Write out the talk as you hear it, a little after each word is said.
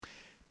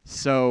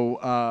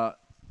So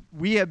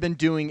we have been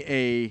doing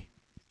a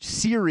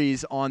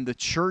series on the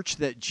church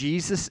that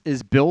Jesus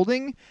is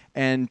building,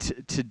 and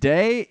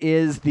today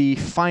is the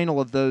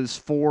final of those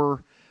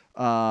 4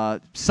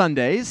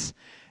 Sundays.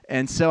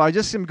 And so I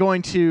just am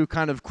going to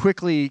kind of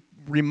quickly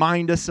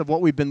remind us of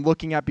what we've been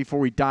looking at before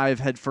we dive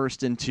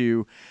headfirst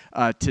into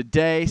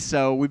today.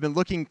 So we've been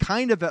looking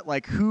kind of at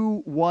like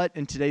who, what,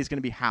 and today is going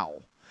to be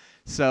how.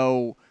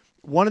 So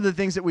one of the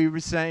things that we were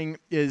saying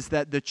is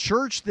that the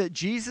church that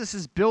Jesus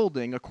is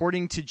building,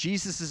 according to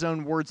Jesus'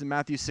 own words in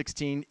Matthew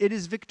 16, it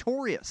is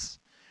victorious.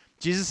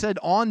 Jesus said,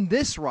 "On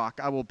this rock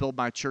I will build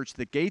my church.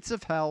 The gates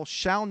of hell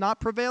shall not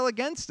prevail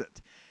against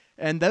it."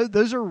 And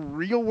those are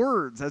real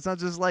words. That's not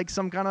just like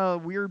some kind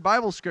of weird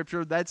Bible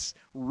scripture. That's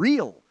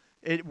real.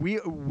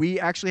 We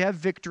actually have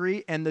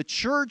victory, and the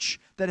church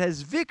that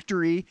has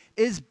victory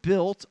is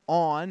built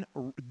on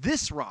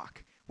this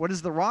rock. What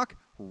is the rock?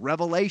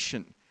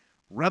 Revelation.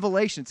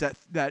 Revelation. It's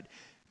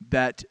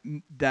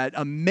that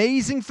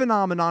amazing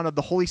phenomenon of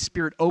the Holy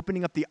Spirit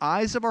opening up the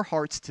eyes of our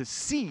hearts to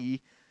see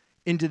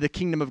into the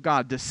kingdom of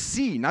God. To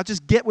see, not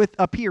just get with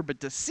up here, but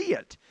to see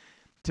it.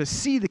 To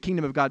see the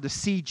kingdom of God, to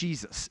see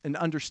Jesus and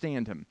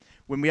understand him.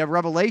 When we have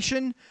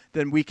revelation,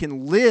 then we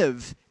can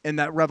live in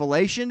that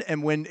revelation.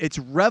 And when it's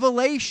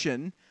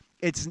revelation,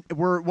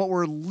 what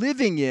we're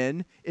living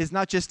in is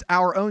not just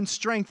our own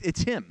strength,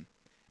 it's him.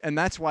 And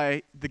that's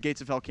why the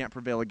gates of hell can't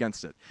prevail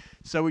against it.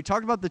 So we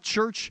talked about the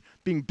church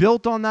being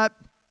built on that.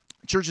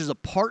 Church is a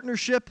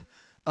partnership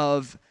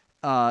of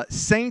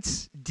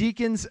saints,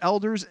 deacons,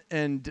 elders,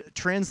 and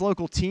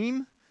translocal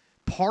team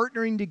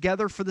partnering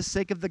together for the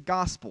sake of the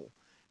gospel.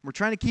 We're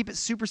trying to keep it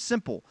super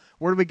simple.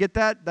 Where do we get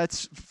that?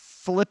 That's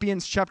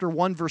Philippians chapter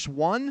 1, verse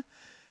 1,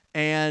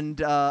 and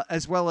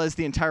as well as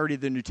the entirety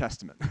of the New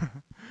Testament.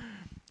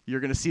 You're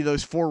going to see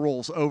those 4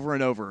 rules over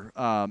and over.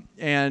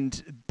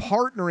 And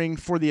partnering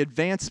for the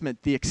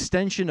advancement, the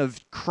extension of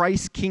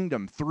Christ's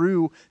kingdom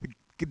through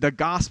the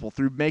gospel,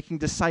 through making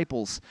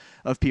disciples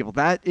of people.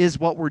 That is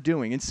what we're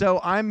doing. And so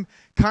I'm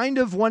kind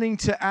of wanting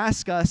to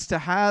ask us to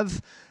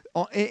have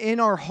in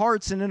our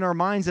hearts and in our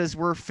minds as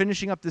we're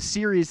finishing up the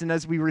series and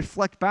as we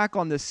reflect back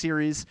on this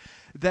series,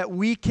 that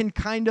we can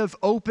kind of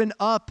open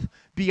up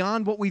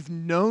beyond what we've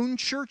known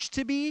church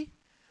to be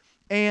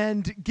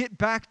and get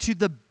back to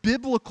the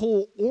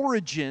biblical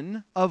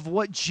origin of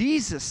what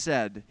Jesus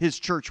said his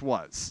church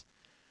was.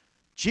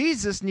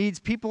 Jesus needs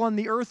people on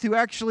the earth who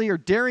actually are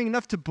daring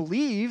enough to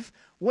believe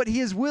what he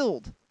has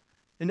willed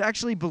and to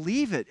actually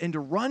believe it and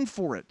to run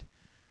for it.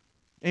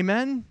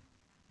 Amen?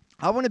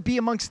 I want to be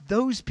amongst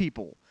those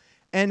people.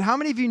 And how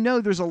many of you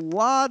know there's a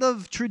lot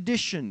of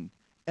tradition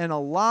and a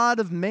lot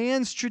of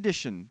man's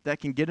tradition that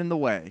can get in the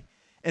way,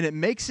 and it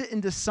makes it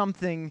into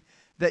something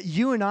that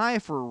you and I,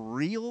 if we're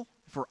real,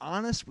 if we're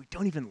honest, we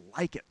don't even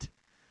like it.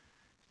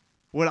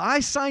 What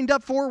I signed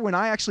up for when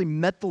I actually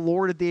met the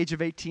Lord at the age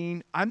of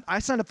 18, I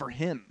signed up for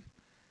him.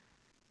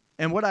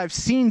 And what I've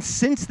seen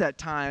since that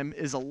time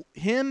is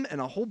him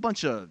and a whole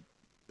bunch of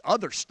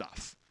other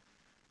stuff.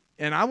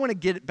 And I want to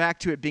get it back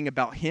to it being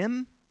about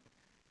him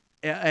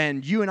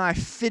and you and I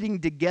fitting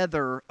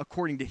together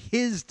according to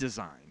his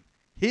design,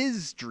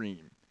 his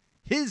dream,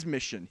 his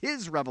mission,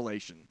 his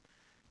revelation,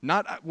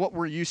 not what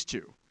we're used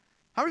to.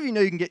 How many of you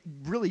know you can get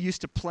really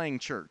used to playing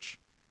church?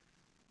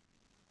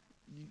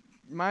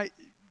 Am I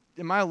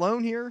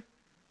alone here?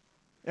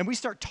 And we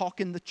start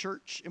talking the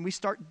church, and we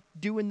start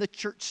doing the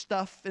church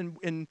stuff,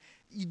 and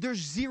there's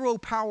zero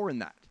power in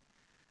that.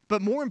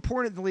 But more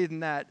importantly than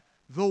that,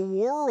 the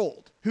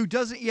world, who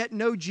doesn't yet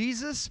know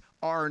Jesus,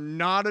 are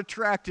not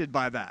attracted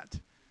by that.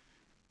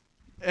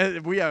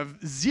 And we have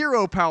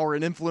zero power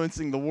in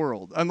influencing the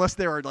world, unless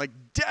they are like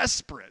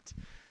desperate.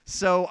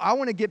 So I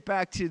want to get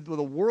back to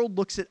the world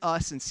looks at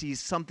us and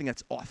sees something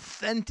that's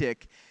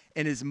authentic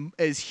and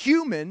is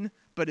human,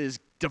 but is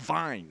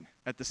divine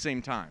at the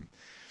same time.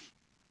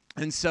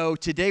 And so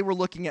today we're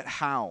looking at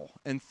how,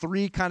 and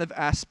 3 kind of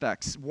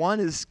aspects. One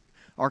is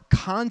our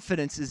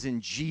confidence is in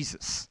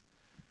Jesus.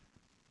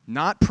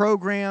 Not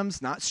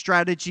programs, not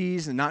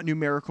strategies, and not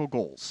numerical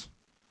goals.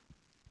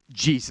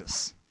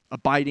 Jesus,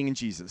 abiding in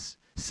Jesus.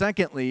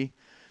 Secondly,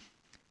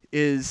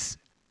 is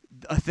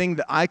a thing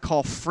that I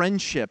call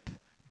friendship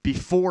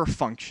before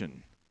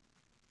function.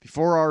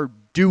 Before our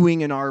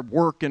doing and our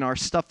work and our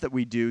stuff that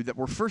we do, that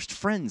we're first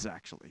friends,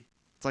 actually.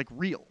 It's like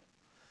real.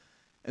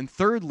 And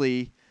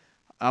thirdly,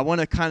 I want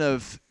to kind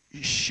of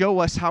show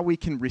us how we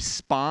can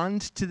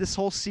respond to this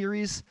whole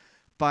series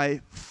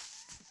by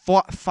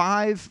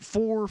 5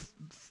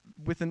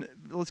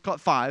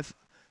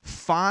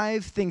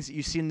 things that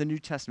you see in the New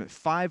Testament.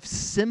 5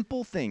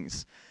 simple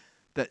things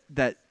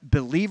that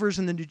believers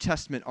in the New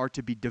Testament are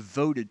to be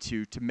devoted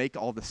to make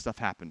all this stuff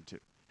happen.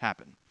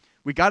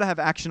 We got to have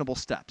actionable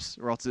steps,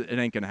 or else it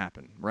ain't going to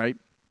happen, right?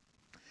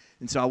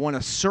 And so I want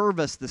to serve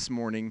us this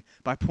morning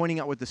by pointing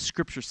out what the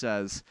Scripture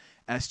says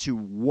as to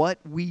what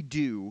we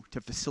do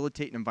to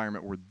facilitate an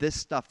environment where this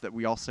stuff that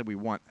we all say we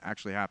want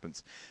actually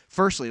happens.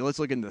 Firstly, let's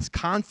look into this.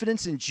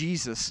 Confidence in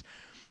Jesus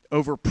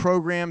over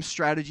programs,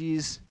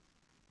 strategies,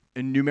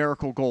 and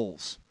numerical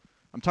goals.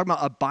 I'm talking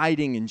about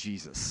abiding in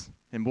Jesus.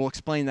 And we'll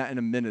explain that in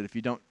a minute if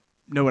you don't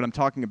know what I'm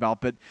talking about.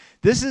 But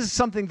this is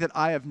something that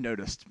I have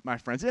noticed, my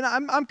friends. And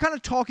I'm kind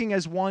of talking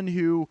as one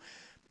who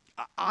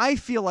I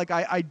feel like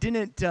I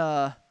didn't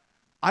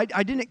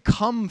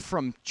come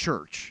from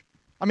church.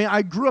 I mean,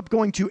 I grew up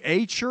going to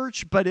a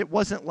church, but it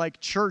wasn't like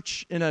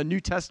church in a New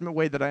Testament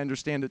way that I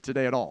understand it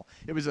today at all.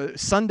 It was a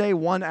Sunday,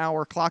 1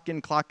 hour, clock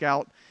in, clock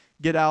out,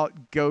 get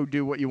out, go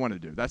do what you want to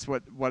do. That's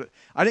what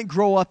I didn't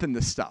grow up in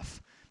this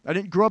stuff. I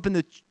didn't grow up in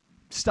the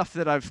stuff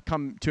that I've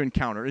come to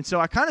encounter. And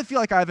so I kind of feel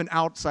like I have an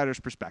outsider's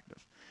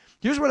perspective.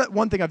 Here's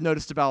one thing I've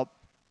noticed about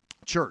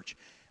church.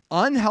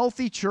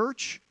 Unhealthy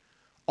church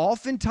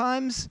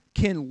oftentimes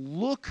can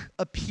look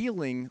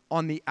appealing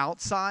on the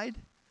outside,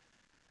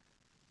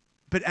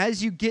 but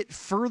as you get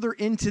further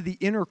into the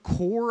inner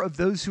core of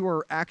those who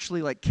are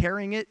actually like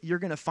carrying it, you're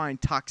going to find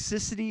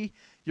toxicity,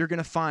 you're going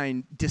to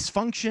find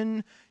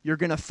dysfunction, you're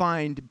going to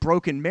find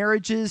broken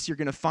marriages, you're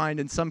going to find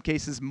in some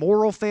cases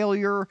moral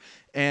failure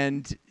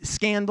and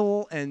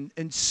scandal and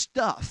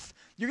stuff.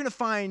 You're going to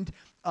find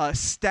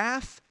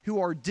staff who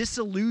are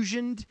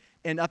disillusioned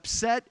and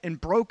upset and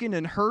broken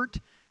and hurt.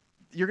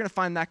 You're going to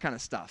find that kind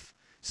of stuff.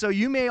 So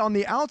you may on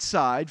the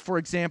outside, for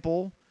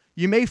example,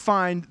 you may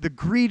find the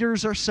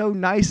greeters are so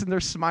nice and they're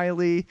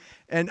smiley,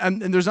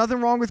 and there's nothing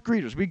wrong with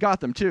greeters. We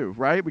got them too,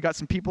 right? We got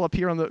some people up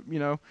here on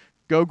the,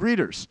 go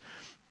greeters.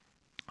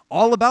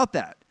 All about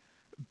that.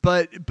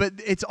 But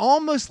it's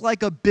almost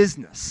like a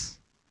business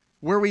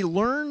where we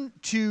learn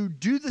to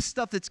do the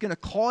stuff that's going to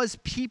cause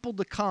people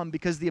to come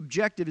because the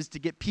objective is to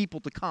get people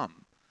to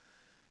come.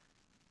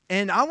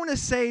 And I want to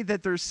say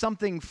that there's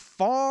something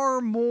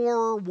far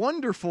more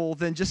wonderful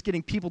than just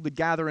getting people to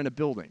gather in a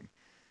building.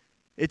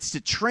 It's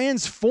to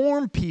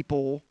transform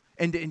people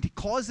and to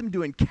cause them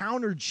to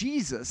encounter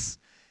Jesus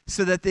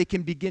so that they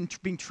can begin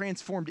being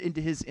transformed into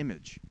his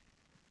image.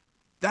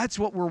 That's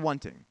what we're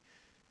wanting.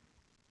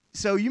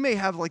 So you may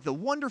have like the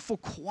wonderful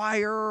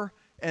choir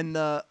and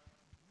the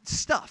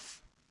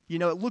stuff.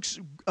 It looks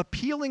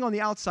appealing on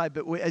the outside,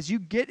 but as you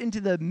get into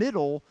the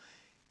middle,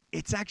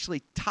 it's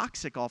actually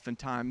toxic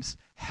oftentimes.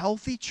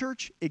 Healthy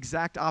church,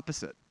 exact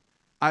opposite.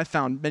 I've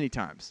found many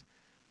times.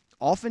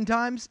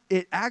 Oftentimes,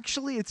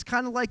 it's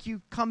kind of like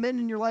you come in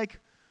and you're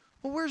like,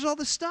 well, where's all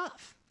the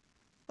stuff?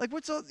 Like,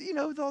 what's all,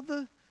 all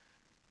the...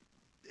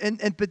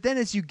 But then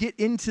as you get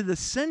into the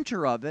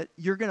center of it,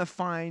 you're going to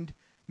find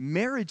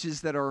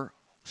marriages that are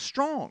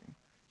strong.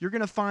 You're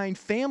going to find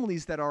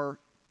families that are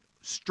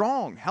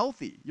strong,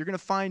 healthy. You're going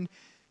to find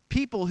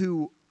people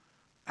who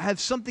have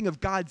something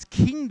of God's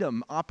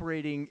kingdom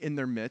operating in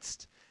their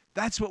midst.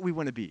 That's what we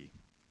want to be.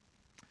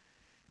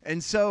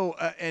 And so,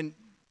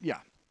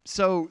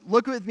 So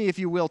look with me, if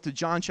you will, to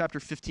John chapter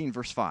 15,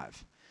 verse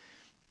 5.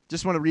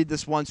 Just want to read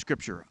this one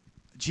scripture.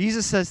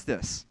 Jesus says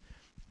this,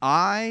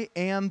 I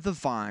am the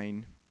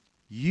vine,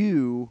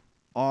 you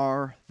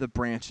are the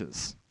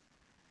branches.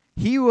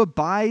 He who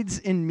abides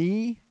in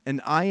me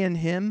and I in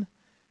him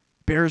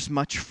bears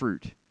much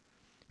fruit.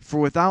 For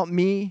without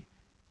me,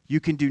 you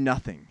can do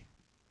nothing.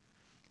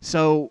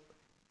 So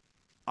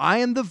I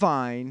am the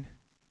vine,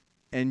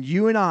 and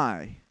you and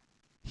I,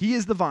 he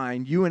is the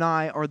vine, you and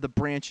I are the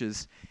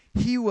branches.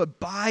 He who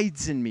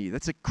abides in me,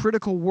 that's a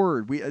critical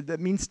word.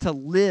 That means to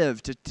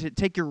live, to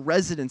take your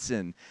residence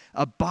in.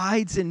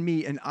 Abides in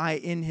me and I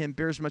in him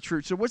bears much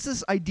fruit. So what's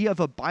this idea of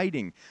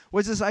abiding?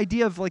 What's this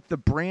idea of like the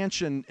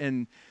branch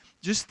and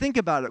just think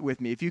about it with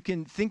me. If you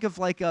can think of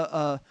like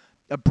a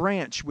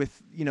branch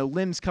with,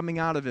 limbs coming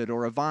out of it,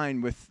 or a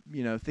vine with,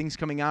 things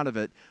coming out of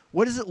it.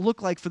 What does it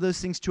look like for those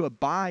things to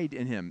abide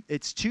in him?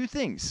 It's two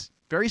things.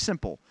 Very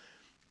simple.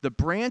 The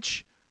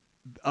branch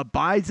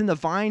abides in the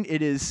vine.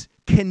 It is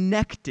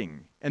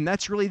connecting. And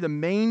that's really the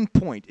main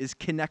point, is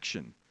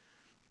connection.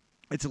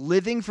 It's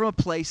living from a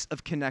place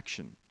of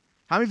connection.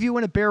 How many of you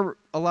want to bear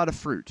a lot of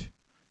fruit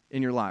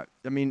in your life?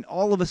 I mean,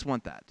 all of us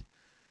want that.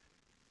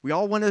 We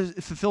all want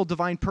to fulfill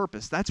divine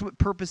purpose. That's what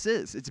purpose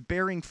is. It's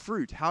bearing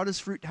fruit. How does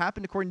fruit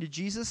happen according to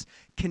Jesus?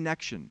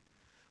 Connection,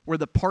 where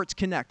the parts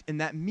connect. And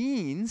that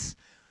means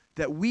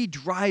that we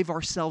drive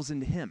ourselves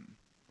into him.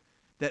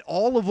 That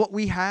all of what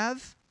we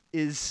have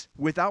is,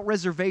 without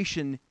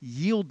reservation,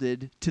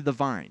 yielded to the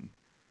vine.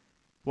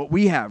 What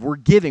we have, we're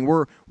giving.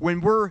 When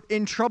we're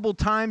in troubled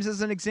times,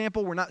 as an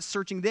example, we're not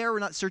searching there, we're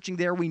not searching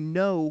there. We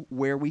know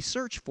where we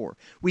search for.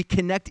 We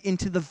connect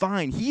into the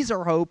vine. He's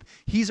our hope.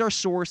 He's our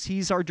source.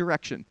 He's our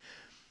direction.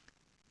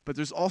 But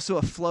there's also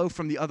a flow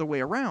from the other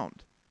way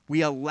around.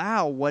 We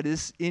allow what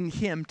is in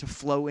him to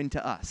flow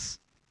into us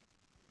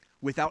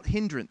without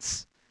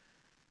hindrance.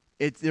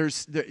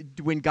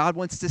 When God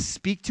wants to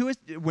speak to us,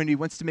 when he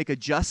wants to make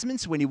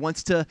adjustments, when he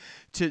wants to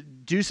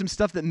do some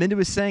stuff that Minda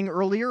was saying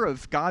earlier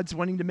of God's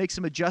wanting to make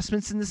some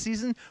adjustments in the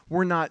season,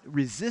 we're not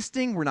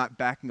resisting, we're not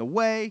backing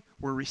away,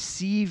 we're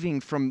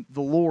receiving from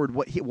the Lord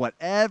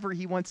whatever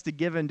he wants to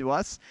give into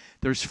us.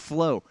 There's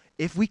flow.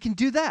 If we can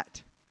do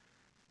that,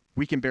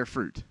 we can bear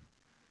fruit.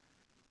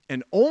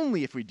 And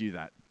only if we do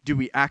that do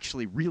we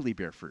actually really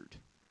bear fruit.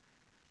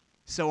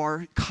 So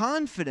our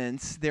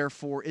confidence,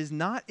 therefore, is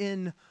not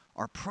in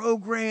our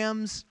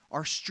programs,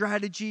 our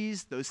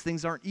strategies. Those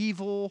things aren't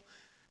evil.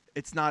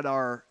 It's not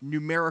our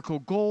numerical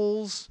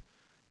goals.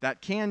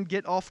 That can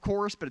get off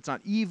course, but it's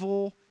not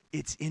evil.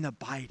 It's in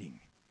abiding.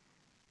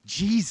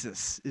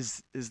 Jesus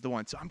is the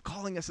one. So I'm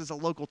calling us as a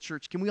local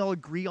church. Can we all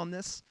agree on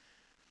this?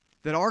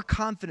 That our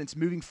confidence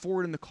moving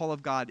forward in the call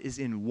of God is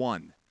in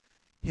one,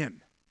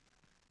 Him.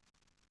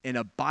 And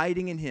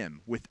abiding in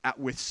Him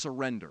with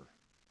surrender.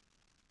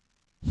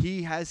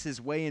 He has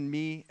His way in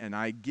me, and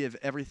I give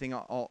everything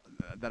all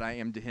that I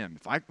am to Him.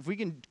 If we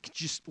can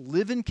just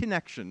live in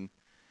connection,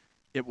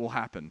 it will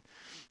happen.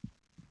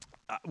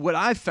 What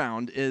I've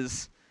found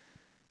is,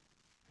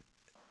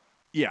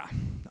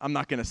 I'm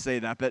not going to say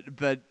that,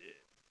 but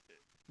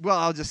well,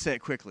 I'll just say it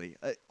quickly.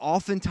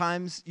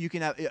 Oftentimes, you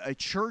can have a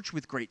church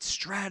with great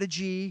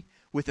strategy,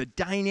 with a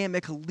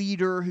dynamic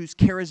leader who's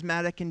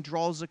charismatic and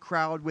draws a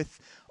crowd, with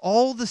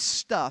all the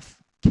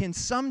stuff can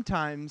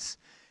sometimes,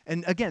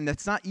 and again,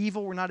 that's not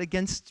evil. We're not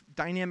against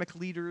dynamic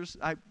leaders.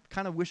 I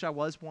kind of wish I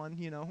was one,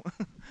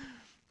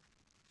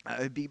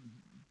 It'd be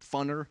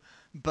funner.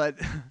 But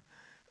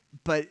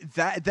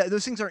that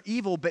those things aren't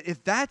evil. But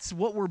if that's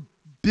what we're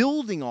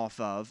building off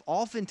of,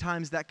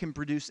 oftentimes that can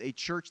produce a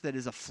church that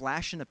is a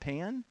flash in a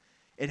pan.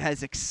 It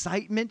has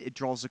excitement. It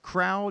draws a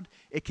crowd.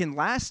 It can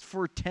last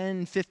for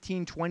 10,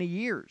 15, 20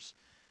 years.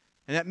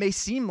 And that may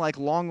seem like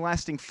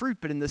long-lasting fruit,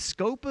 but in the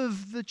scope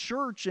of the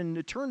church and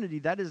eternity,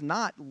 that is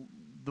not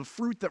the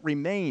fruit that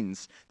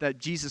remains that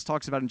Jesus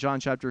talks about in John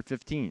chapter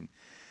 15.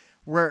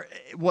 Where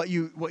what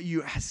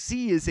you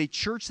see is a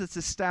church that's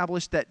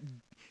established that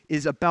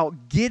is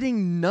about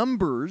getting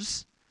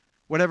numbers,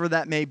 whatever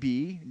that may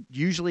be,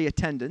 usually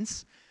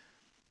attendance,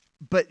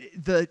 but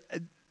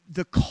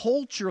the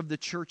culture of the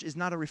church is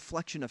not a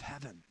reflection of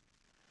heaven.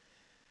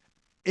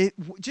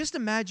 Just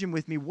imagine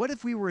with me, what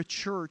if we were a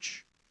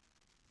church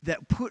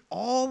that put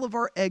all of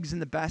our eggs in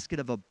the basket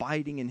of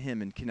abiding in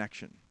Him in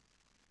connection?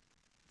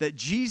 That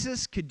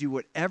Jesus could do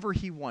whatever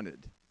He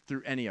wanted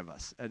through any of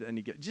us at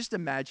any given. Just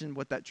imagine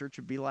what that church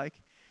would be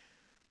like.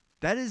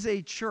 That is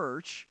a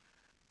church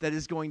that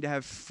is going to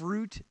have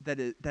fruit that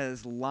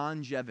is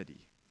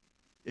longevity.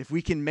 If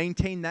we can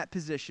maintain that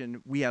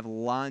position, we have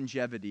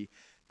longevity.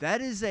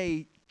 That is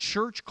a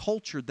church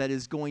culture that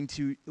is going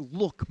to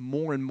look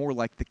more and more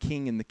like the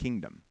King in the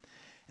kingdom.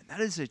 And that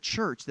is a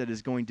church that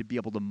is going to be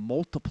able to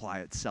multiply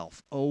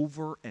itself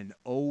over and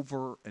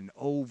over and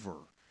over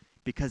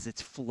because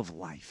it's full of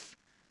life.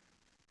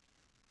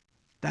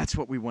 That's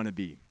what we want to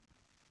be.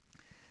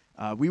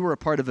 We were a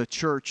part of a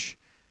church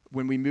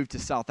when we moved to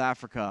South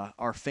Africa,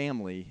 our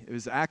family. It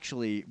was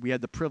actually, we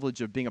had the privilege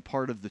of being a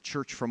part of the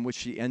church from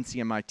which the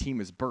NCMI team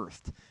was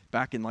birthed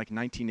back in like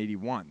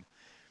 1981.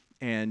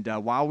 And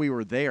while we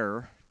were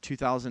there,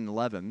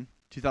 2009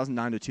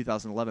 to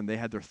 2011, they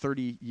had their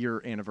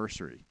 30-year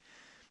anniversary.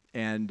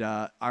 And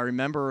I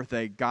remember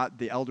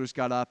the elders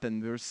got up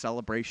and there was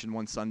celebration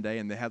one Sunday,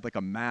 and they had like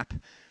a map,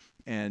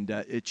 and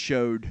it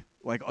showed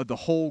like the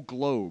whole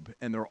globe,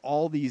 and there were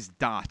all these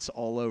dots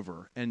all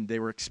over, and they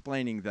were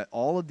explaining that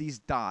all of these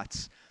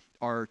dots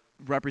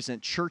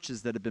represent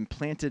churches that have been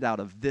planted out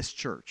of this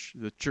church,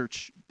 the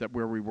church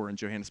where we were in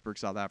Johannesburg,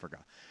 South Africa.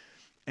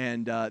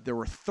 And there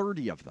were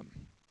 30 of them.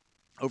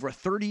 Over a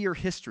 30-year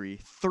history,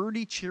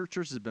 30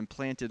 churches have been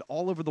planted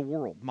all over the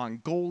world.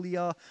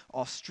 Mongolia,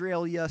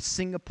 Australia,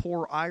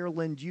 Singapore,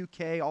 Ireland,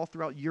 UK, all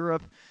throughout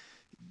Europe,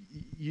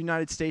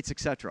 United States,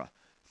 etc.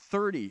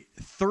 30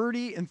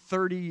 and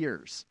 30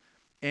 years.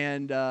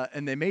 And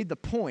they made the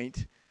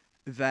point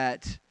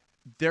that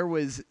there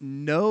was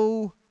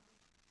no,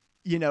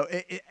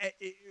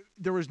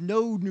 there was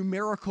no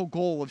numerical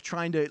goal of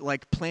trying to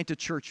like plant a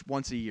church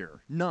once a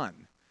year.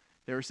 None.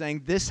 They were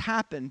saying this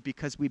happened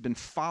because we've been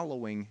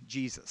following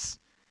Jesus,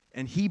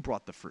 and He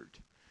brought the fruit.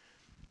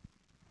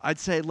 I'd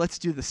say let's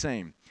do the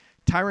same.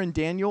 Tyron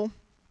Daniel,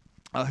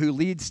 who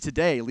leads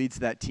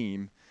that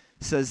team,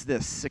 says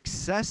this: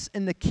 success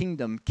in the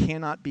kingdom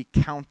cannot be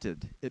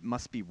counted, it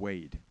must be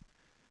weighed.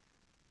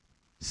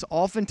 So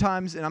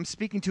oftentimes, and I'm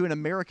speaking to an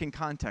American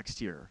context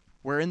here,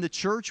 where in the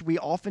church we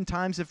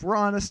oftentimes, if we're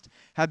honest,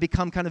 have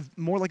become kind of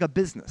more like a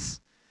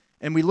business.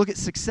 And we look at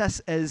success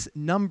as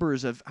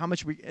numbers of how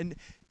much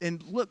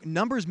and look,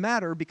 numbers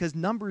matter because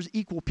numbers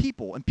equal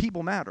people, and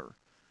people matter.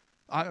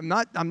 I'm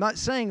not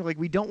saying like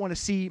we don't want to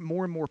see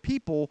more and more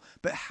people,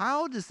 but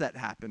how does that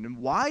happen and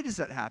why does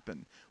that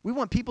happen? We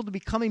want people to be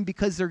coming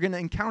because they're going to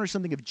encounter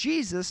something of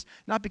Jesus,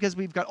 not because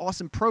we've got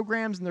awesome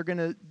programs and they're going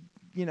to,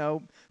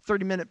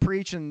 30-minute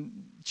preach and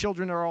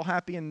children are all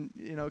happy and,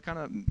 kind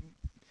of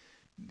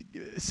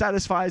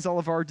satisfies all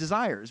of our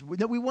desires.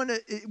 We want to.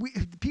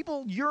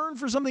 People yearn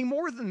for something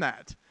more than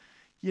that,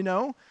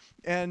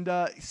 And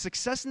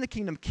success in the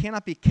kingdom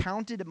cannot be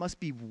counted; it must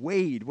be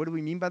weighed. What do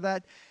we mean by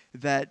that?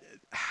 That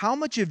how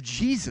much of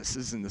Jesus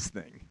is in this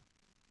thing,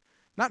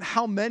 not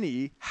how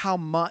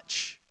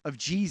much of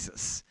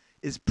Jesus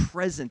is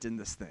present in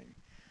this thing.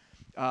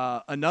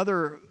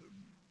 Another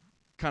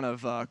kind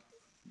of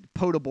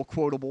potable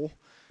quotable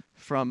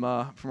from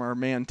our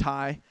man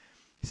Ty.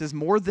 He says,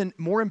 more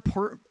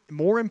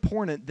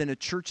important than a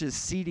church's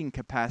seating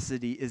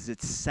capacity is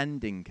its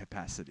sending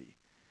capacity.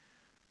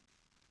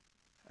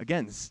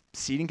 Again,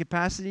 seating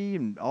capacity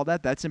and all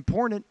that, that's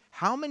important.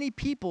 How many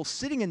people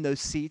sitting in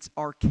those seats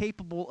are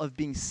capable of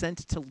being sent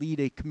to lead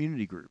a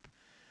community group?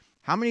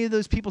 How many of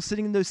those people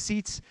sitting in those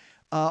seats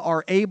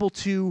are able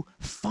to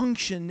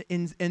function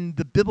in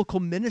the biblical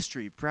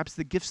ministry, perhaps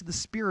the gifts of the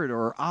Spirit,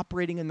 or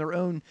operating in their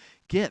own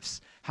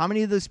gifts? How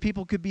many of those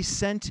people could be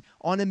sent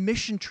on a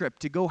mission trip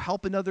to go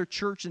help another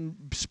church and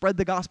spread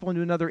the gospel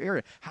into another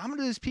area? How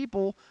many of those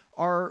people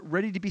are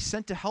ready to be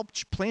sent to help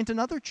plant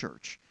another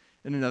church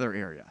in another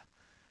area?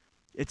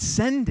 It's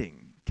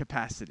sending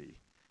capacity,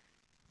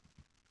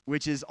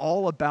 which is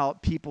all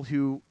about people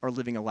who are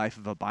living a life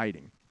of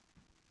abiding.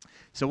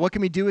 So what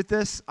can we do with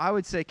this? I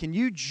would say, can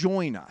you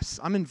join us?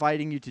 I'm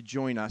inviting you to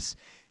join us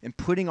in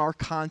putting our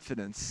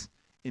confidence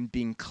in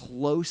being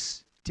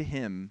close to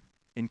Him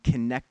and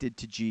connected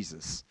to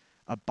Jesus,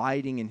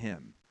 abiding in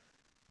Him,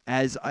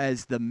 as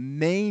the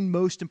main,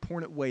 most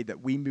important way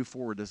that we move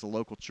forward as a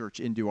local church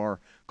into our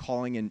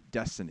calling and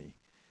destiny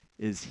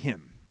is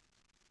Him,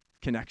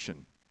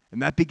 connection.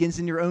 And that begins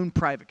in your own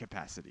private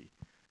capacity.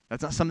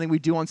 That's not something we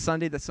do on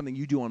Sunday. That's something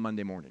you do on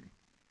Monday morning.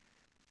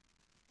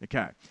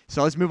 Okay,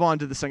 so let's move on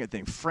to the second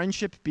thing,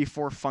 friendship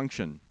before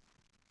function.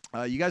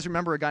 You guys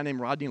remember a guy named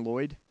Rodney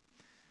Lloyd?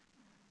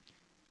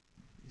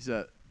 He's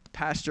a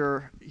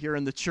pastor here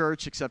in the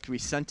church, except we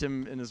sent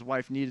him and his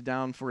wife Nita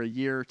down for a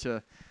year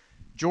to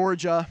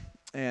Georgia.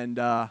 And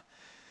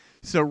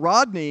so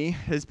Rodney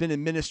has been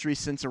in ministry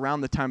since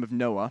around the time of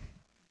Noah.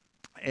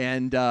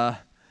 And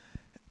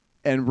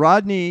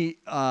Rodney,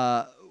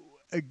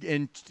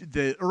 in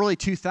the early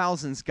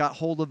 2000s, got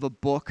hold of a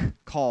book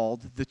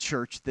called The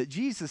Church That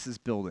Jesus Is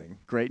Building.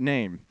 Great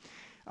name.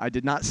 I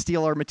did not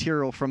steal our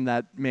material from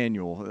that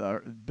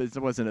manual, but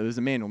it was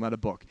a manual, not a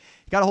book.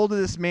 He got a hold of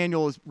this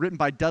manual. It was written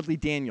by Dudley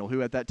Daniel,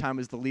 who at that time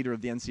was the leader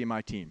of the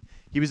NCMI team.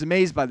 He was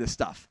amazed by this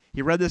stuff.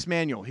 He read this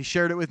manual. He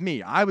shared it with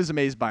me. I was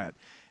amazed by it.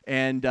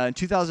 And in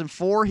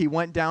 2004, he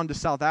went down to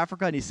South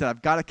Africa, and he said,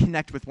 I've got to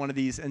connect with one of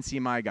these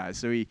NCMI guys.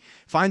 So he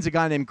finds a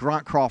guy named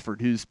Grant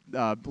Crawford, who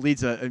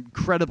leads an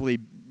incredibly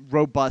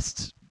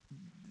robust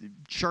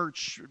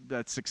church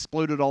that's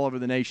exploded all over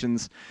the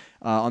nations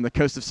on the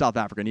coast of South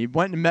Africa. And he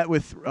went and met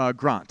with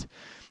Grant.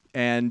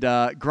 And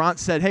Grant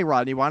said, hey,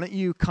 Rodney, why don't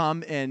you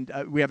come and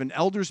we have an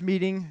elders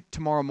meeting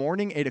tomorrow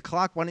morning, 8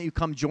 o'clock. Why don't you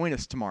come join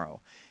us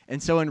tomorrow?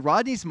 And so in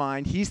Rodney's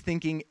mind, he's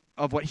thinking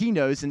of what he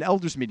knows an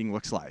elders meeting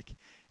looks like,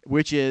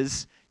 which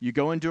is you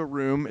go into a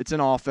room, it's an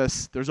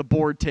office, there's a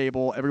board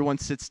table, everyone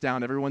sits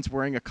down, everyone's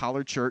wearing a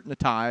collared shirt and a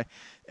tie,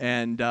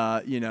 and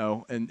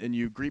and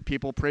you greet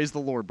people, praise the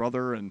Lord,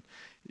 brother, and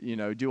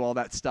do all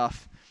that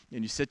stuff,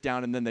 and you sit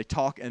down, and then they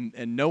talk,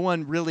 and no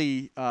one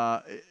really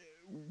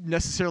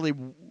necessarily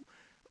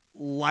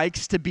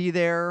likes to be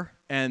there,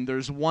 and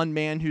there's one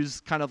man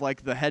who's kind of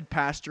like the head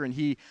pastor, and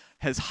he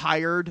has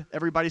hired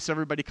everybody, so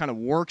everybody kind of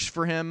works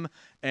for him,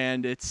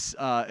 and it's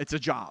a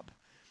job.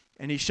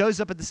 And he shows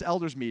up at this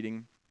elders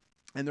meeting,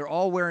 and they're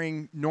all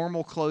wearing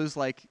normal clothes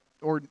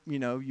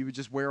you would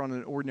just wear on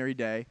an ordinary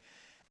day.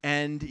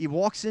 And he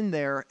walks in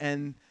there,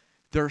 and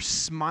they're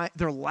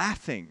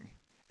laughing,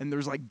 and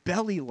there's like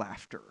belly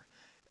laughter.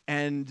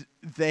 And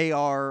they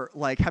are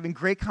like having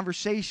great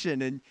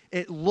conversation, and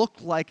it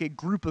looked like a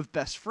group of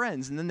best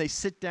friends. And then they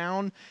sit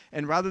down,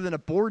 and rather than a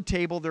board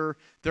table, they're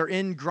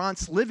in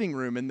Grant's living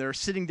room, and they're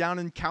sitting down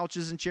in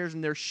couches and chairs,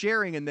 and they're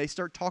sharing, and they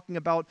start talking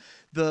about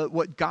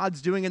what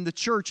God's doing in the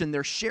church, and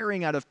they're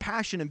sharing out of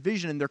passion and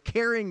vision, and they're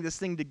carrying this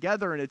thing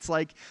together. And it's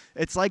like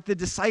the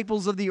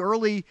disciples of the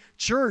early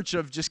church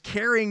of just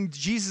carrying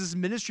Jesus'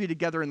 ministry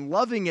together and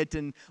loving it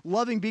and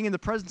loving being in the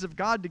presence of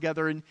God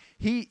together. And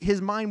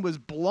his mind was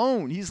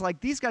blown. He's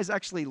like, these guys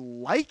actually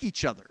like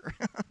each other.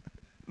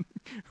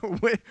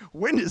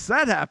 When does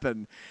that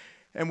happen?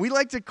 And we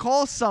like to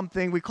call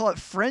we call it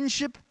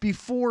friendship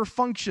before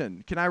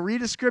function. Can I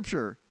read a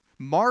scripture?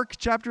 Mark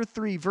chapter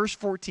 3, verse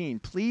 14.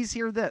 Please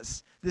hear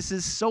this. This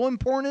is so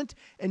important,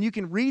 and you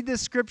can read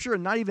this scripture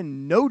and not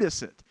even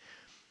notice it.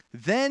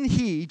 Then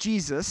he,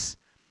 Jesus,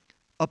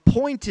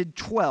 appointed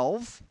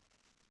 12.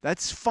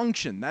 That's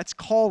function. That's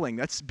calling.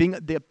 That's being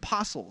the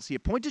apostles. He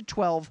appointed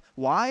 12.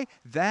 Why?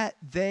 That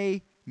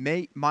they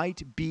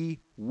might be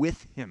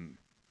with him.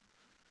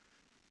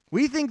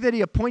 We think that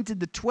he appointed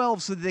the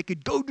 12 so that they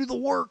could go do the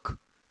work.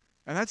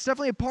 And that's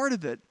definitely a part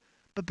of it.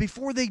 But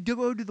before they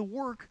go do the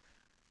work,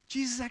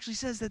 Jesus actually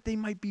says that they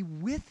might be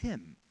with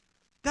him.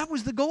 That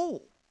was the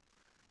goal.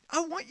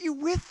 I want you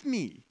with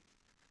me,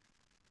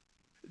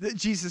 that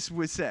Jesus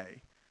would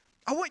say.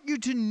 I want you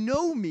to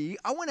know me.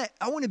 I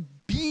want to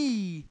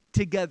be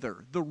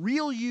together, the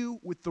real you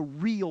with the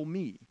real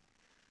me.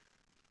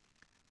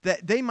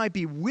 That they might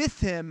be with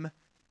him.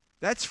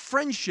 That's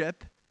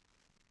friendship.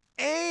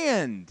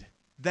 And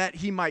that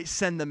he might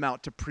send them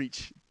out to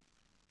preach.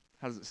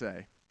 How does it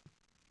say?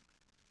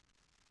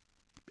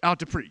 Out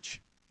to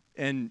preach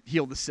and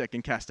heal the sick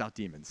and cast out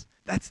demons.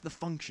 That's the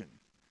function.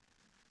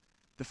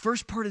 The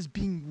first part is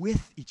being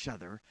with each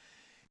other.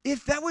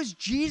 If that was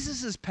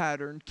Jesus'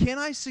 pattern, can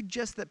I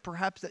suggest that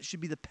perhaps that should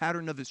be the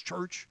pattern of his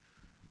church?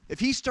 If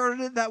he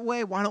started it that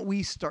way, why don't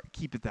we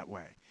keep it that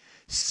way?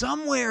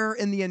 somewhere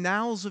in the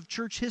annals of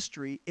church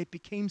history, it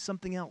became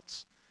something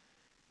else.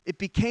 It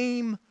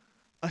became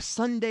a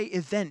Sunday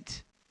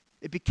event.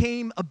 It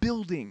became a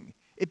building.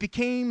 It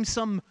became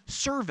some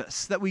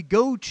service that we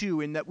go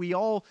to and that we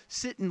all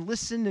sit and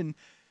listen.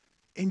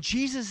 And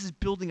Jesus is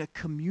building a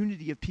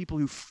community of people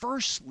who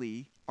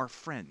firstly are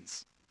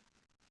friends.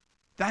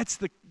 That's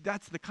the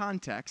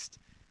context.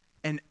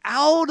 And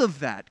out of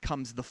that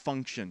comes the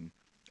function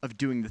of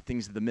doing the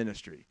things of the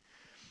ministry.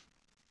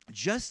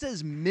 Just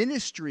as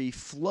ministry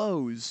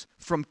flows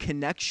from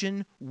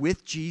connection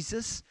with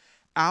Jesus,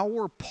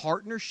 our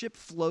partnership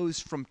flows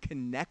from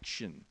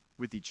connection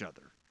with each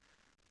other,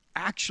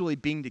 actually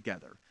being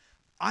together.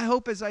 I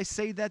hope as I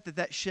say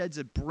that sheds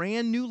a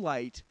brand new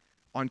light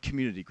on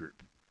community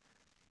group.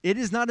 It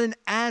is not an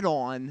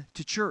add-on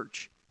to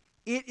church.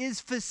 It is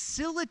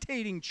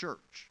facilitating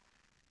church.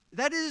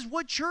 That is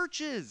what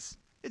church is.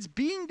 It's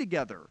being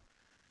together.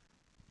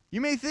 You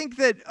may think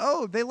that,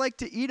 they like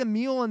to eat a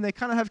meal and they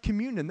kind of have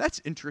communion.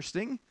 That's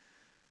interesting.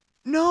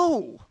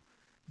 No,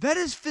 that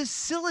is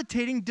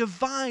facilitating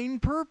divine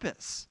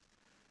purpose.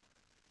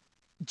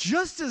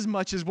 Just as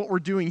much as what we're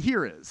doing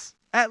here is.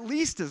 At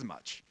least as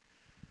much.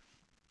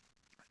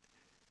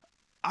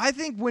 I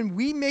think when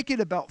we make it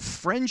about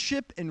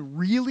friendship and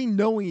really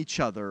knowing each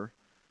other,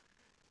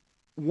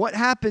 what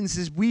happens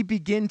is we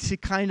begin to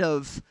kind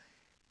of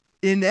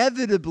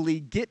inevitably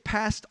get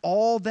past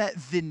all that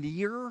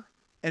veneer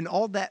and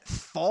all that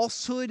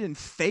falsehood and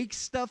fake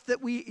stuff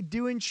that we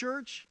do in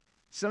church.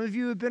 Some of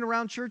you have been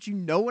around church. You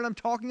know what I'm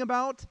talking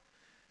about.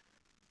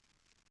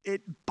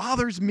 It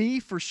bothers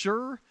me for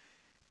sure.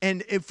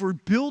 And if we're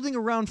building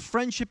around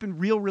friendship and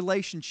real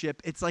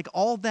relationship, it's like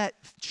all that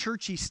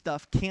churchy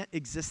stuff can't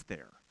exist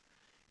there.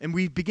 And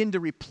we begin to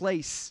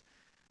replace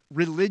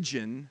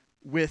religion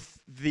with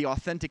the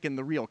authentic and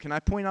the real. Can I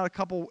point out a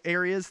couple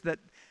areas that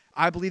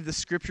I believe the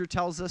Scripture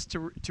tells us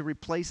to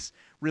replace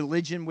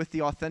religion with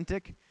the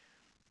authentic?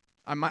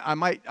 I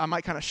might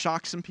kind of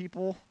shock some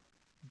people.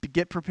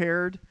 Get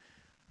prepared.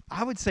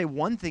 I would say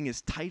one thing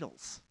is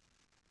titles.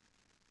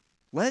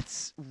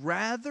 Let's,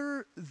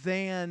 rather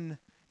than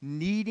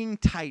needing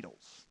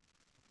titles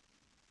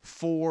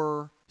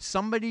for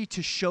somebody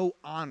to show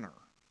honor,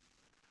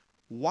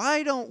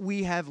 why don't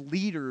we have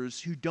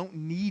leaders who don't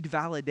need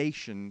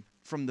validation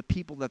from the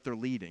people that they're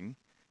leading?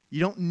 You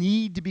don't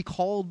need to be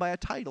called by a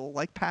title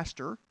like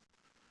pastor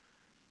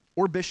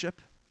or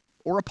bishop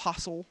or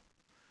apostle.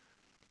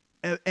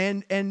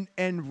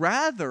 And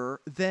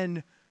rather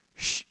than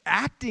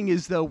acting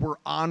as though we're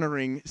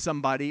honoring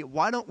somebody,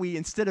 why don't we,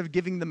 instead of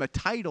giving them a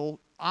title,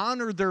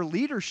 honor their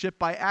leadership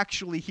by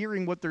actually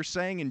hearing what they're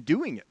saying and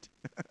doing it,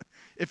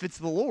 if it's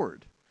the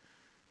Lord?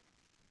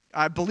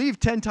 I believe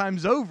 10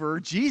 times over,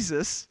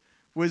 Jesus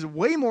was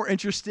way more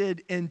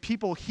interested in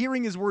people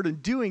hearing his word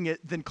and doing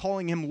it than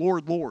calling him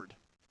Lord, Lord,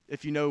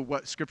 if you know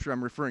what scripture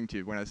I'm referring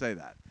to when I say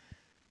that.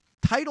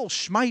 Title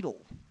schmeitel.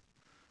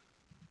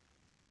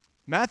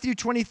 Matthew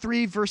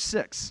 23, verse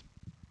 6.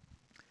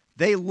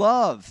 They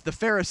love, the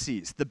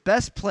Pharisees, the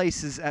best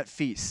places at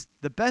feasts,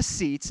 the best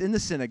seats in the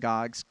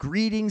synagogues,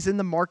 greetings in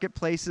the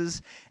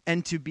marketplaces,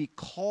 and to be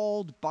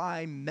called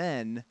by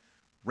men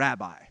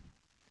rabbi.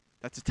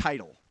 That's a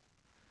title.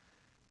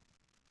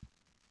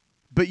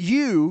 But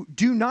you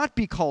do not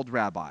be called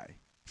rabbi,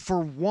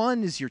 for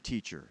one is your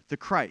teacher, the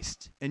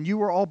Christ, and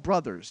you are all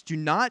brothers. Do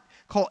not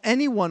call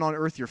anyone on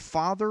earth your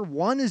father.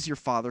 One is your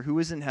Father who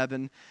is in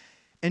heaven.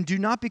 And do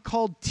not be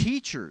called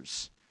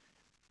teachers,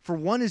 for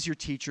one is your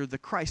teacher, the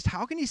Christ.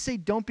 How can he say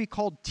don't be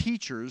called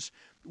teachers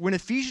when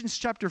Ephesians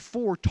chapter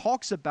 4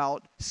 talks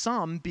about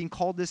some being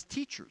called as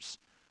teachers?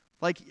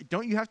 Like,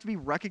 don't you have to be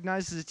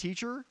recognized as a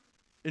teacher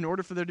in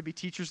order for there to be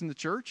teachers in the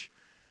church?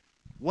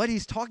 What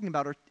he's talking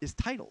about is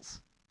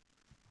titles.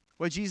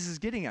 What Jesus is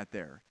getting at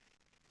there.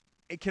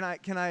 Can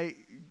I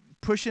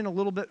push in a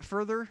little bit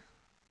further?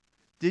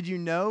 Did you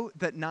know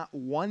that not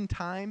one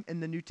time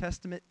in the New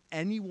Testament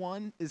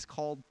anyone is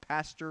called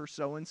Pastor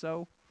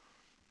so-and-so?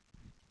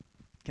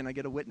 Can I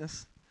get a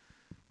witness?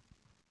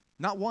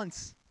 Not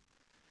once.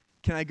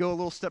 Can I go a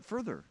little step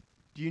further?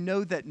 Do you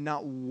know that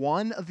not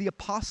one of the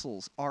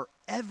apostles are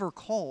ever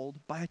called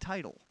by a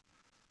title?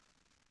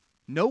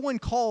 No one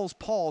calls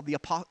Paul the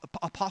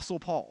Apostle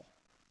Paul.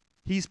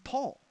 He's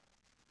Paul.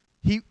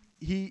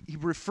 He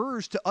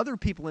refers to other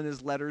people in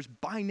his letters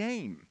by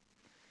name.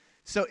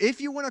 So if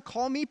you want to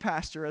call me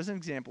pastor, as an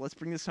example, let's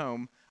bring this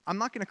home. I'm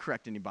not going to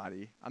correct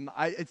anybody.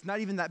 It's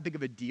not even that big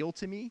of a deal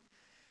to me.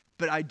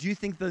 But I do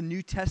think the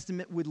New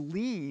Testament would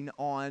lean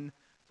on,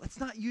 let's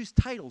not use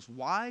titles.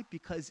 Why?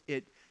 Because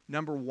it,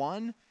 number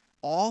one,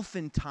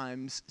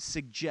 oftentimes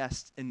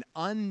suggests an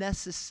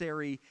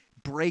unnecessary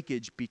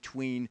breakage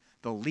between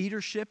the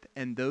leadership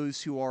and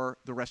those who are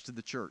the rest of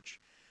the church.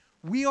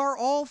 We are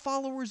all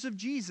followers of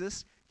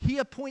Jesus. He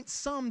appoints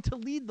some to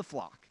lead the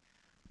flock.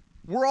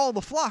 We're all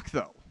the flock,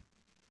 though.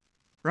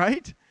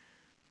 Right?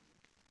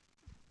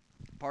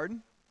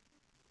 Pardon?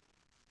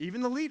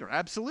 Even the leader,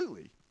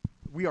 absolutely.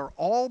 We are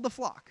all the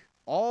flock.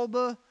 All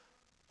the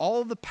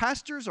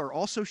pastors are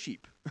also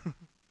sheep.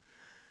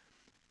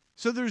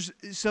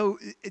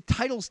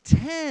 Titles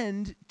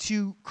tend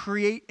to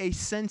create a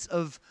sense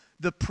of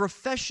the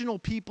professional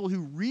people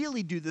who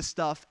really do this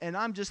stuff, and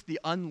I'm just the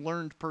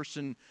unlearned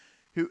person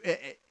who.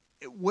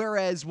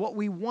 Whereas what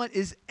we want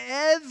is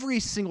every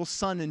single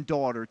son and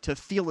daughter to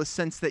feel a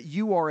sense that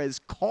you are as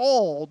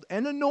called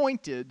and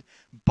anointed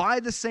by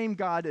the same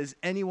God as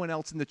anyone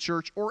else in the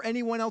church or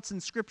anyone else in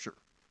Scripture.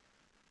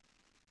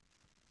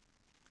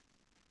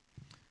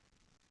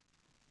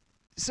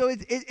 So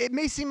it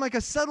may seem like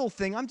a subtle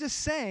thing. I'm just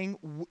saying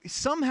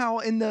somehow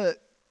in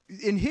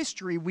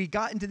history we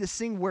got into this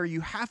thing where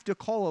you have to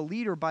call a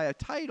leader by a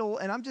title,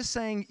 and I'm just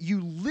saying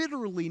you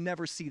literally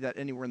never see that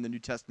anywhere in the New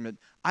Testament.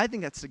 I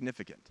think that's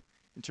significant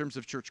in terms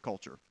of church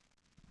culture.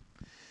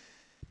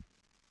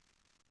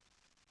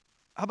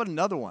 How about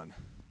another one?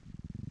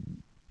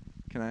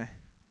 Can I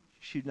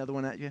shoot another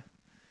one at you?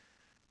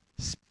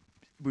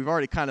 We've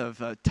already kind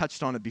of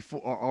touched on it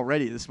before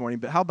already this morning,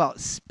 but how about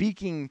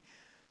speaking?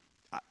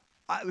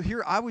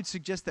 Here, I would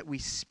suggest that we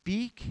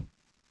speak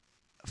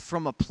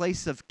from a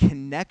place of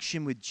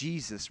connection with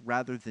Jesus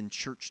rather than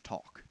church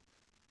talk.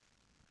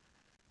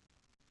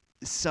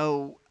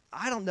 So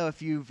I don't know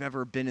if you've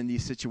ever been in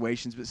these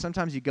situations, but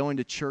sometimes you go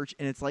into church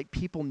and it's like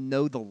people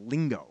know the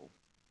lingo.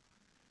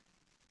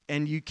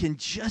 And you can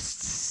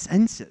just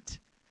sense it.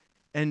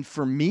 And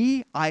for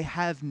me, I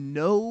have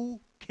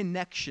no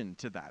connection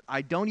to that.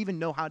 I don't even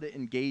know how to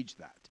engage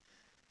that.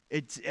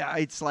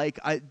 It's like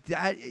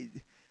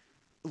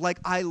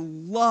I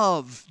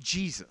love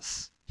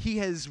Jesus. He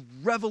has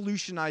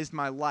revolutionized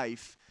my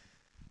life.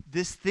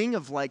 This thing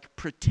of like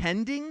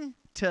pretending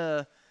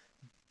to,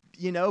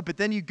 but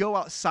then you go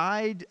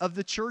outside of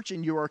the church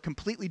and you are a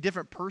completely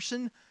different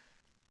person.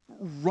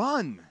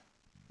 Run.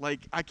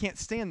 Like, I can't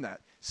stand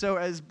that. So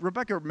as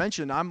Rebecca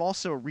mentioned, I'm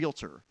also a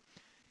realtor.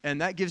 And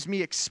that gives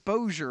me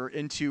exposure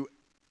into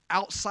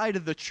outside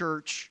of the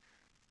church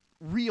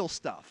real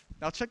stuff.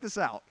 Now check this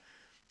out.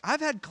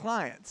 I've had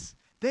clients.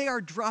 They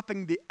are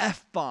dropping the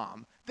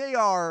F-bomb.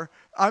 They're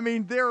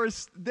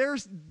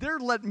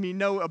letting me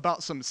know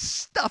about some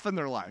stuff in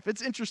their life.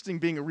 It's interesting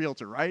being a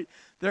realtor, right?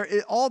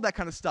 All that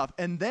kind of stuff.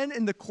 And then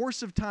in the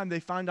course of time, they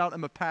find out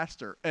I'm a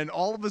pastor. And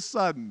all of a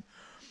sudden,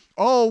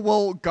 oh,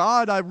 well,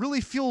 God, I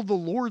really feel the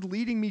Lord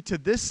leading me to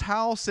this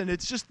house, and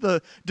it's just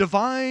the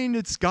divine,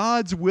 it's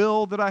God's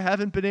will that I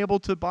haven't been able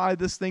to buy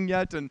this thing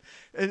yet, and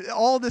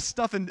all this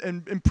stuff,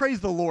 and praise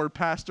the Lord,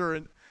 Pastor.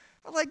 And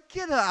I'm like,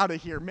 get out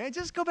of here, man.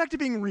 Just go back to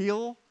being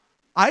real.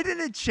 I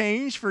didn't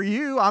change for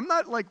you. I'm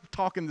not like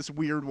talking this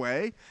weird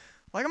way.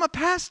 Like, I'm a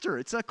pastor.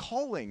 It's a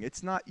calling.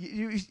 It's not,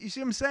 you see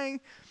what I'm saying?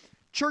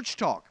 Church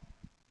talk.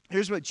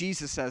 Here's what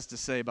Jesus has to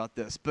say about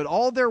this. But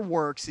all their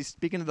works, he's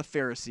speaking to the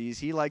Pharisees.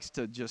 He likes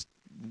to just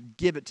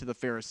give it to the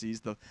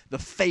Pharisees, the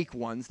fake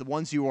ones, the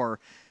ones who are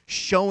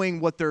showing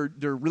what their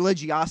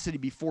religiosity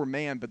before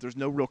man, but there's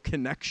no real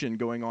connection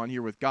going on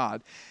here with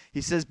God.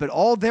 He says, but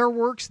all their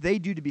works they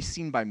do to be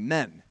seen by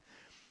men.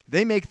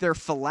 They make their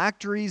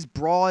phylacteries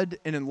broad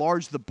and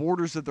enlarge the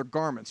borders of their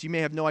garments. You may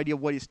have no idea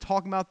what he's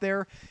talking about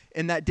there.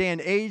 In that day and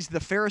age,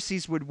 the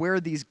Pharisees would wear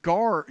these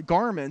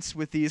garments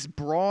with these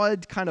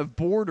broad kind of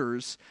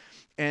borders,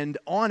 and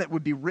on it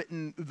would be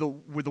written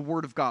with the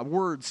word of God,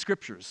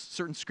 scriptures,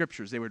 certain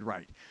scriptures they would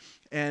write.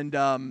 And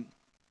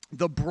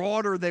the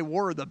broader they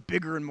were, the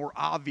bigger and more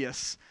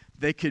obvious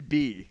they could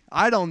be.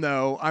 I don't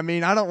know. I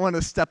mean, I don't want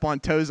to step on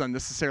toes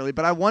unnecessarily,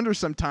 but I wonder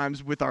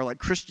sometimes with our like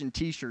Christian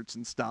t-shirts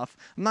and stuff,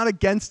 I'm not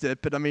against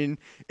it, but I mean,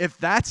 if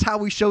that's how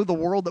we show the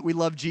world that we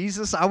love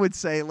Jesus, I would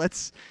say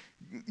let's,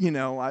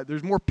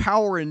 there's more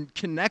power and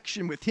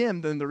connection with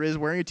him than there is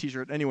wearing a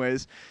t-shirt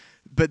anyways.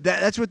 But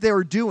that's what they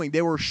were doing.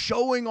 They were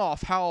showing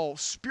off how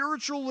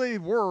spiritual they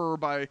were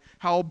by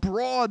how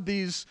broad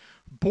these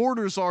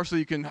borders are so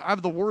you can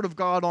have the word of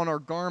God on our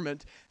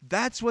garment.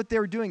 That's what they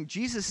were doing.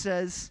 Jesus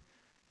says,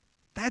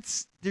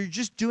 they're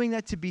just doing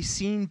that to be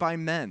seen by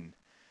men.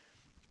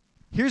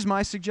 Here's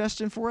my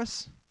suggestion for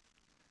us.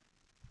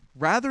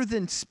 Rather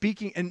than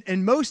speaking,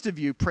 and most of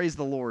you, praise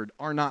the Lord,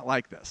 are not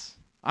like this.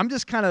 I'm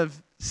just kind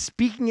of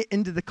speaking it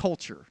into the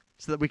culture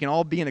so that we can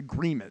all be in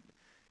agreement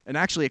and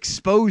actually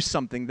expose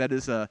something that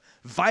is a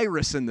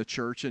virus in the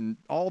church and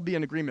all be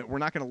in agreement. We're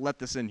not going to let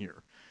this in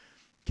here.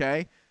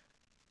 Okay?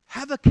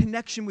 Have a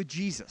connection with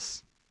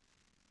Jesus.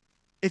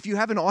 If you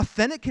have an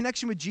authentic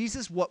connection with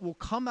Jesus, what will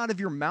come out of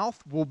your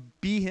mouth will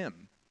be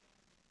him.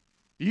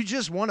 You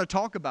just want to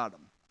talk about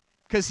him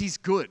because he's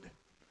good.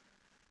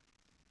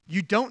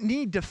 You don't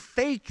need to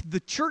fake the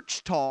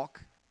church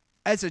talk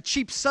as a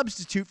cheap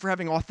substitute for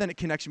having authentic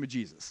connection with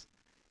Jesus.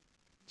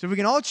 So if we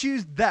can all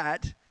choose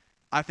that,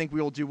 I think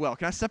we will do well.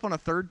 Can I step on a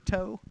third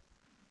toe?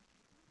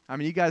 I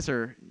mean, you guys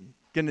are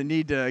going to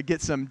need to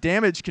get some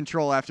damage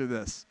control after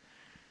this.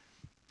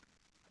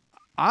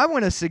 I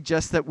want to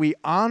suggest that we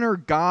honor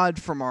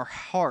God from our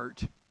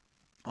heart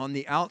on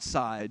the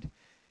outside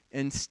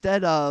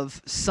instead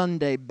of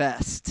Sunday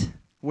best,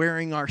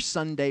 wearing our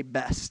Sunday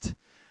best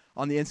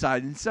on the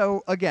inside. And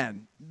so,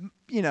 again,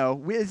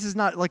 this is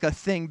not like a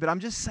thing, but I'm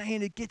just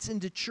saying it gets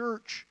into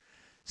church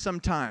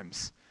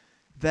sometimes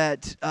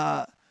that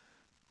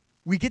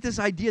we get this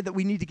idea that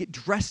we need to get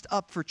dressed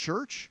up for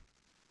church.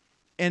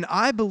 And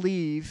I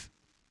believe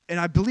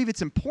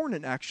it's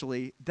important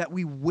actually, that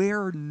we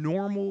wear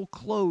normal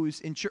clothes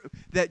in church.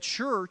 That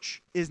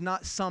church is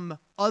not some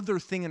other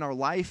thing in our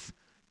life.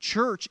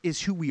 Church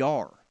is who we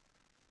are.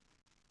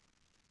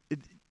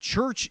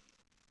 Church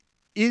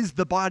is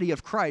the body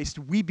of Christ.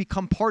 We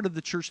become part of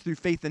the church through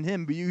faith in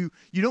him. But you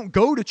don't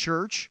go to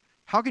church.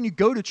 How can you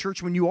go to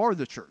church when you are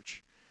the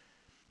church?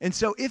 And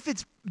so if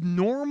it's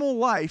normal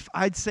life,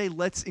 I'd say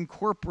let's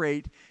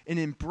incorporate and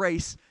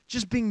embrace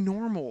just being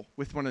normal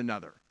with one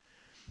another.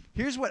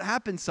 Here's what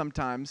happens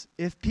sometimes.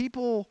 If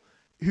people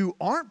who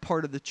aren't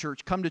part of the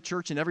church come to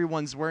church and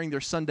everyone's wearing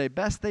their Sunday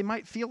best, they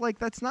might feel like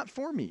that's not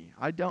for me.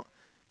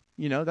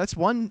 That's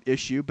one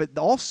issue. But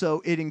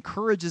also it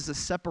encourages a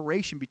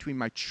separation between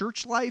my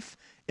church life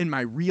and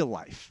my real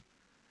life.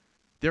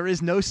 There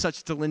is no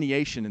such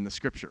delineation in the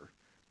scripture.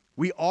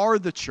 We are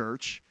the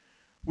church.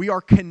 We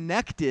are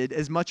connected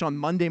as much on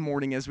Monday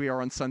morning as we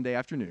are on Sunday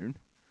afternoon.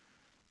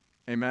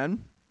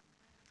 Amen?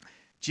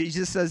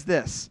 Jesus says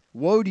this,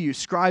 "Woe to you,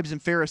 scribes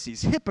and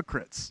Pharisees,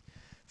 hypocrites,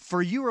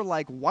 for you are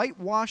like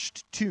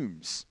whitewashed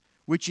tombs,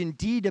 which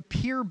indeed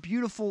appear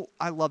beautiful."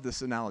 I love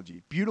this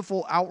analogy.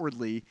 "Beautiful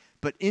outwardly,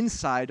 but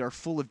inside are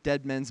full of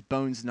dead men's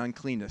bones and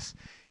uncleanness."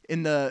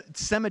 In the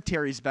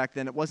cemeteries back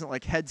then, it wasn't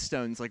like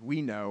headstones like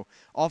we know.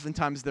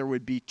 Oftentimes there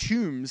would be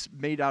tombs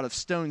made out of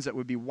stones that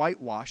would be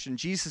whitewashed. And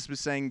Jesus was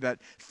saying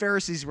that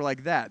Pharisees were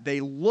like that. They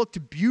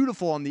looked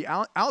beautiful on the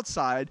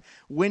outside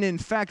when in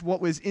fact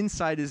what was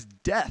inside is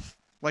death,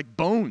 like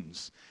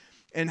bones.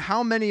 And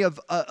how many of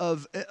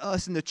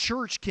us in the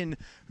church can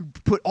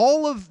put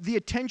all of the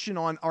attention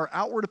on our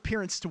outward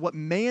appearance to what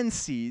man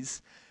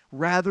sees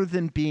rather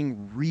than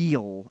being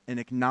real and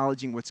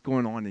acknowledging what's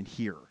going on in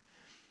here?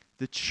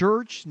 The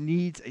church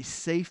needs a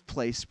safe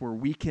place where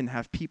we can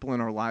have people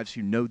in our lives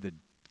who know the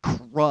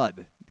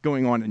crud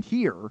going on in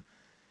here,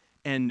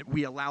 and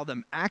we allow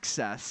them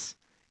access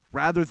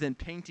rather than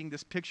painting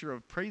this picture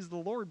of praise the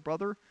Lord,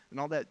 brother, and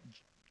all that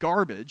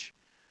garbage.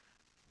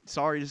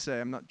 Sorry to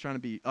say, I'm not trying to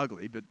be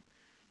ugly, but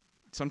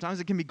sometimes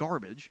it can be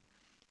garbage.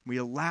 We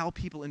allow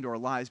people into our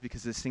lives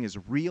because this thing is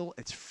real.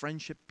 It's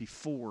friendship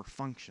before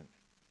function.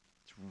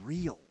 It's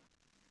real.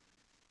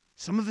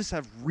 Some of us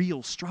have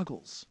real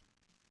struggles.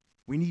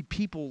 We need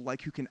people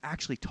who can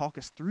actually talk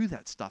us through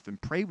that stuff and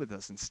pray with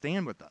us and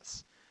stand with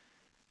us.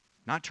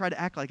 Not try to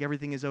act like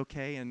everything is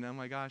okay and oh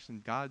my gosh,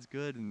 and God's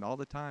good and all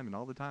the time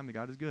that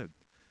God is good.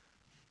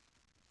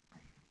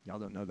 Y'all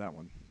don't know that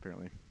one,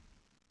 apparently.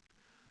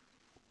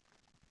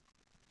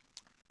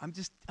 I'm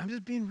just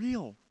being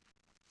real.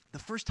 The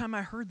first time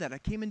I heard that, I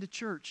came into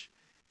church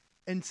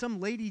and some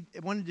lady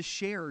wanted to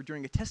share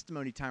during a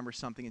testimony time or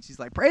something. And she's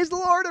like, "Praise the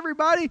Lord,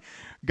 everybody.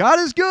 God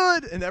is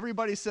good." And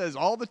everybody says,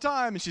 "All the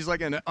time." And she's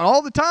like, "And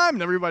all the time."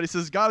 And everybody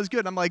says, "God is good."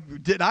 And I'm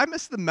like, did I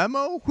miss the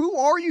memo? Who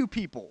are you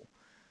people?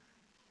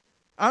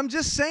 I'm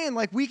just saying,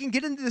 we can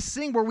get into this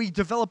thing where we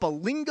develop a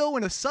lingo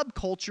and a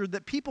subculture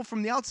that people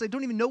from the outside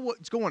don't even know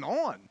what's going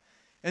on.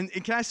 And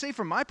can I say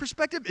from my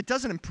perspective, it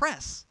doesn't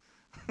impress.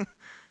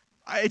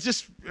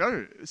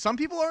 Some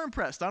people are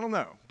impressed. I don't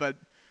know. But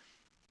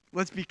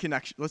let's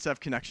have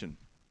connection.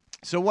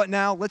 So what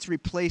now? Let's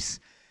replace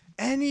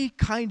any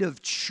kind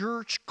of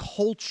church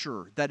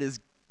culture that's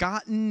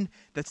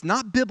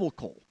not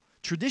biblical,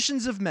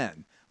 traditions of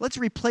men. Let's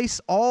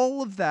replace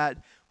all of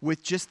that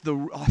with just the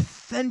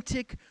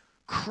authentic,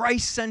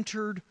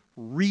 Christ-centered,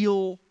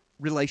 real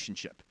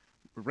relationship.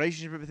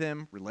 Relationship with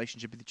him,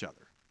 relationship with each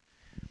other.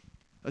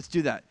 Let's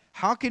do that.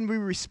 How can we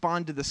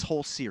respond to this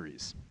whole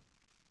series?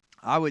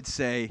 I would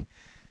say,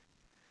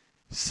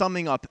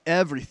 summing up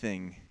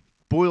everything,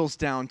 boils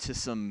down to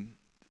some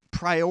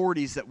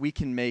priorities that we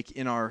can make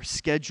in our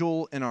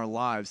schedule and our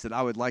lives that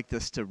I would like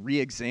us to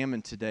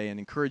re-examine today and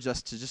encourage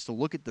us to just to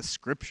look at the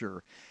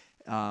scripture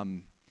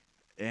and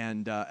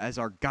as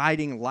our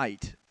guiding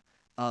light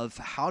of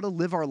how to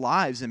live our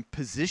lives and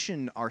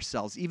position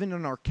ourselves, even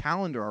in our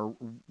calendar, our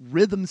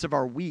rhythms of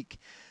our week,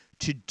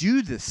 to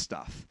do this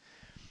stuff.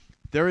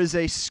 There is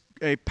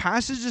a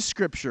passage of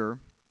scripture,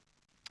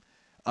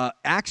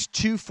 Acts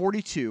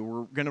 2:42,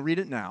 we're going to read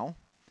it now,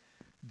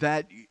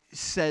 that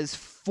says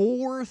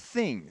 4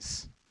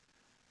 things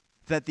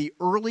that the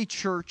early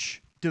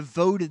church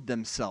devoted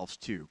themselves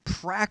to,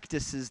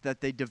 practices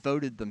that they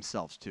devoted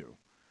themselves to.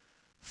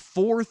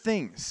 4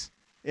 things.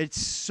 It's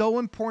so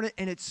important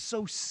and it's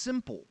so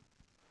simple.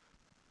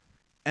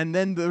 And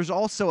then there's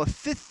also a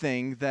 5th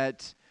thing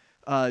that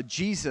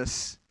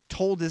Jesus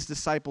told his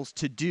disciples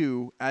to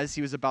do as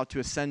he was about to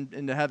ascend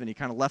into heaven. He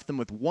kind of left them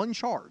with one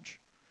charge.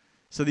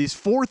 So these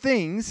 4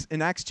 things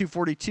in Acts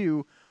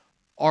 2:42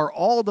 are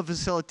all to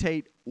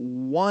facilitate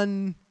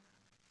one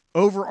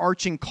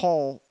overarching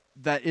call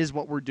that is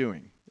what we're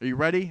doing. Are you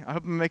ready? I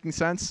hope I'm making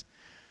sense.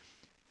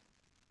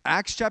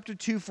 Acts chapter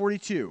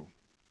 2:42.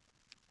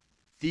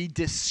 The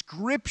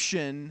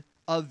description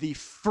of the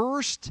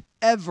first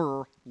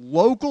ever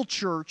local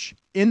church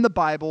in the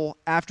Bible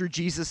after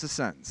Jesus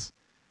ascends.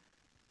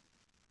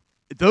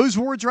 Those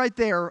words right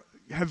there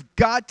have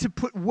got to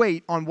put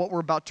weight on what we're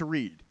about to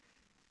read.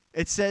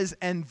 It says,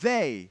 and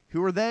they,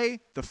 who are they?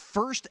 The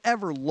first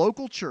ever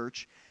local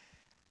church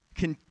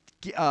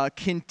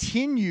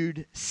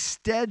continued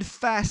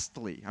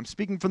steadfastly. I'm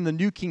speaking from the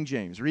New King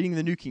James, reading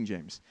the New King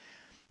James.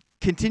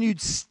 Continued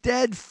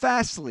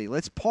steadfastly.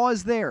 Let's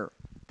pause there.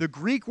 The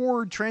Greek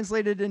word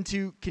translated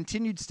into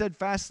continued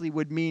steadfastly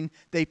would mean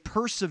they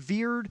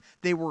persevered,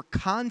 they were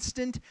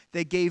constant,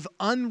 they gave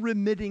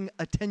unremitting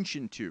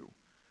attention to.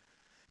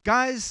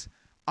 Guys,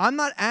 I'm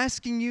not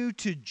asking you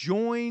to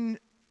join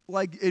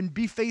and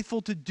be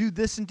faithful to do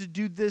this and to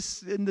do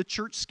this in the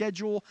church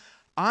schedule.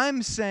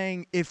 I'm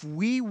saying if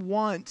we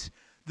want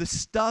the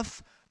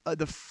stuff,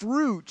 the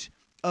fruit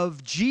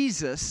of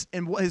Jesus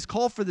and what his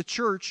call for the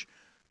church,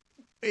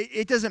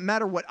 it doesn't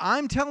matter what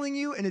I'm telling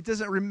you, and it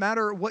doesn't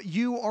matter what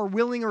you are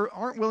willing or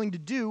aren't willing to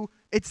do.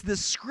 It's the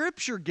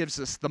Scripture gives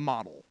us the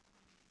model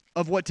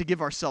of what to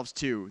give ourselves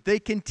to. They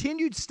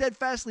continued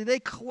steadfastly. They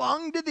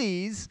clung to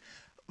these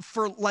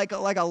for like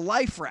a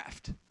life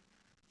raft,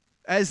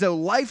 as though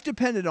life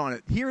depended on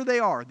it. Here they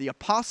are, the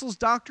apostles'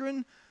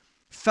 doctrine,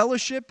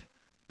 fellowship,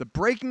 the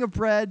breaking of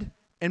bread,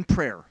 and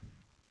prayer.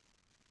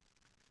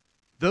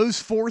 Those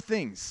four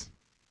things.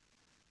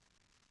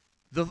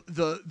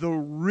 The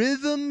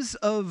rhythms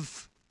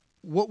of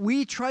what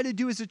we try to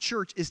do as a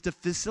church is to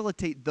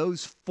facilitate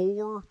those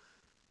four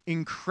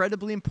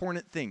incredibly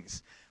important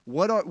things.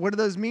 What do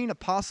those mean?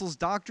 Apostles'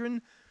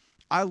 doctrine.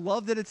 I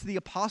love that it's the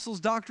apostles'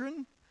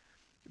 doctrine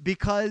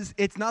because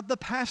it's not the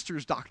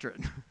pastor's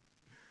doctrine.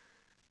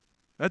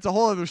 That's a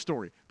whole other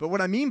story. But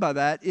what I mean by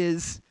that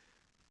is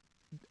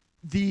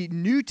the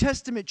New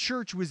Testament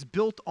church was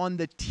built on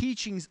the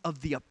teachings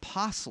of the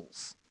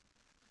apostles.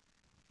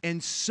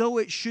 And so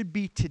it should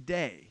be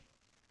today.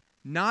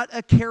 Not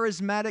a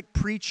charismatic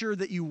preacher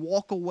that you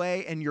walk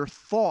away and your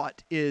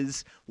thought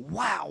is,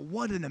 wow,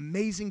 what an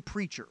amazing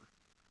preacher.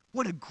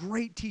 What a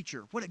great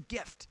teacher. What a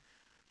gift.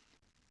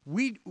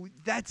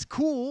 That's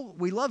cool.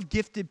 We love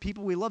gifted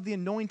people. We love the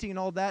anointing and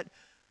all that.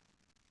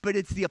 But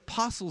it's the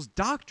apostles'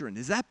 doctrine.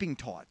 Is that being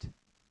taught?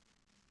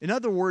 In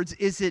other words,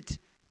 is it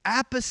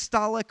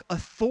apostolic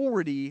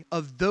authority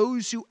of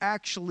those who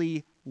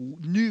actually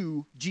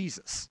knew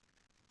Jesus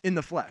in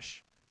the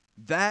flesh?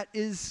 That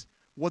is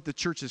what the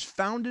church is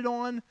founded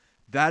on.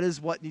 That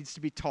is what needs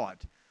to be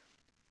taught.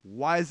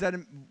 Why is that?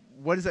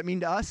 What does that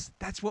mean to us?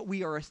 That's what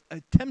we are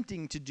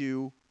attempting to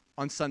do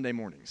on Sunday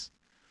mornings.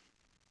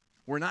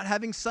 We're not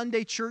having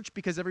Sunday church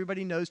because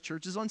everybody knows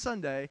church is on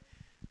Sunday.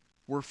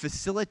 We're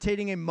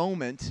facilitating a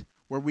moment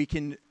where we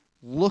can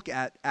look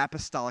at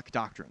apostolic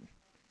doctrine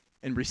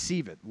and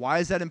receive it. Why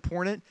is that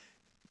important?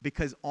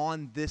 Because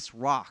on this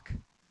rock,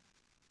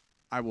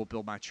 I will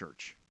build my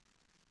church.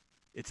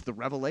 It's the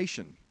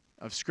revelation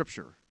of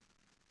Scripture.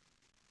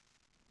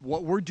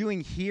 What we're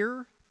doing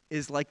here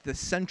is like the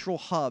central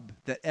hub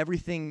that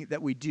everything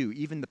that we do,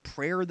 even the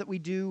prayer that we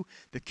do,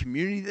 the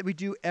community that we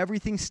do,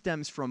 everything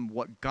stems from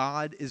what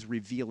God is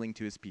revealing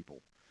to his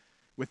people.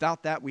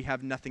 Without that, we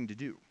have nothing to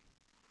do.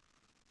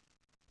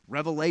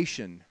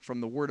 Revelation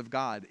from the Word of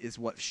God is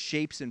what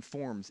shapes and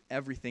forms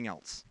everything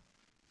else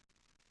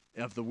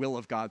of the will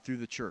of God through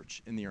the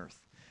church in the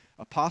earth.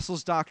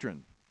 Apostles'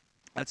 doctrine,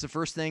 that's the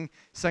first thing.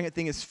 Second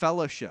thing is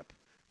fellowship,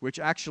 which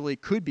actually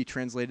could be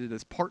translated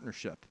as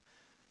partnership.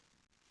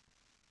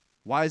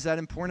 Why is that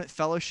important?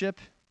 Fellowship,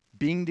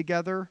 being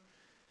together,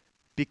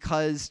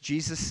 because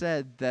Jesus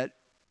said that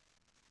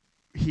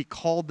he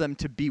called them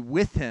to be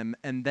with him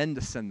and then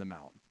to send them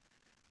out.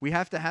 We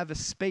have to have a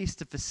space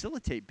to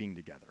facilitate being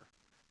together.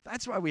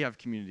 That's why we have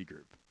community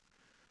group.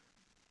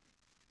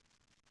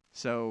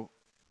 So,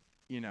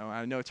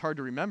 I know it's hard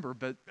to remember,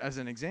 but as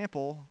an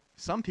example,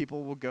 some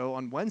people will go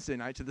on Wednesday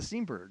night to the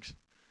Steenbergs.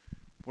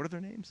 What are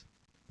their names?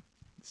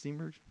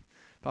 Steenbergs?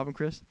 Bob and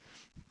Chris?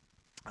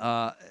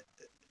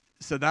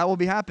 So that will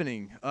be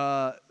happening.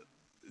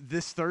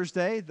 This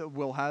Thursday,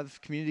 we'll have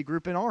community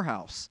group in our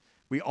house.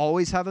 We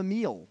always have a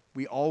meal.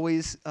 We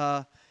always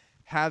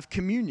have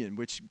communion,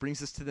 which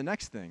brings us to the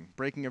next thing,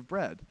 breaking of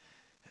bread.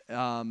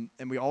 And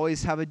we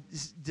always have a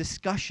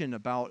discussion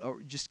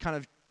about just kind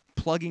of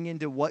plugging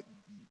into what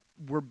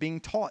we're being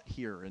taught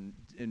here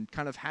and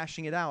kind of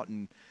hashing it out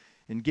and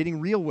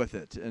getting real with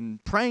it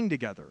and praying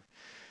together.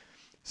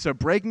 So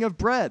breaking of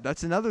bread,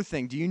 that's another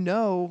thing. Do you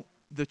know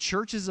the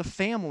church is a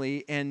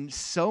family, and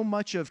so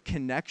much of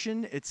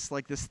connection, it's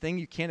like this thing,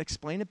 you can't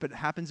explain it, but it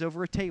happens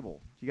over a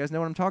table. Do you guys know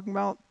what I'm talking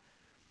about?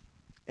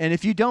 And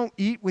if you don't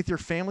eat with your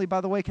family,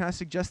 by the way, can I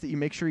suggest that you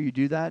make sure you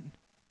do that?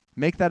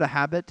 Make that a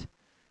habit.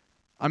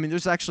 I mean,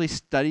 there's actually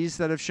studies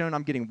that have shown,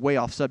 I'm getting way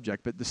off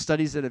subject, but the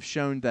studies that have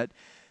shown that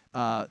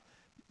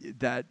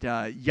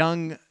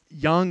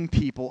young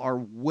people are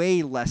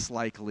way less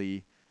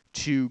likely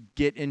to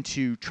get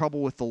into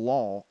trouble with the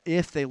law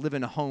if they live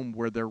in a home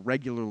where they're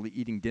regularly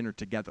eating dinner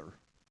together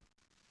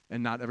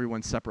and not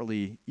everyone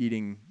separately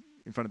eating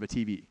in front of a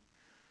TV.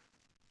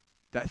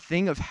 That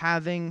thing of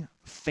having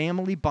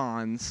family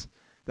bonds,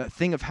 that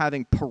thing of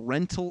having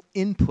parental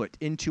input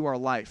into our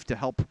life to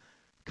help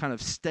kind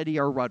of steady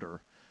our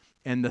rudder,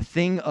 and the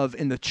thing of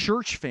in the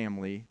church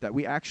family that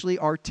we actually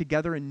are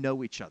together and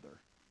know each other.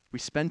 We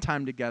spend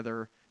time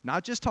together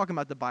Not just talking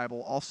about the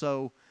Bible,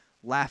 also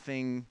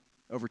laughing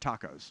over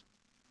tacos.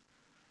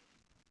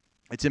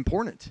 It's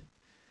important.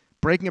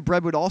 Breaking of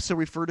bread would also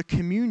refer to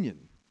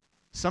communion.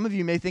 Some of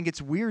you may think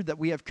it's weird that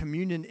we have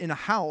communion in a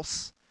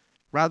house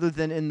rather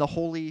than in the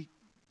holy,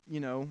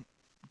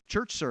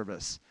 church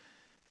service.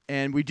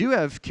 And we do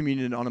have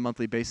communion on a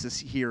monthly basis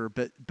here,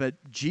 but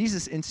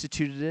Jesus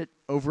instituted it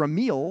over a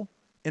meal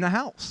in a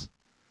house.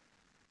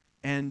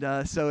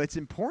 And so it's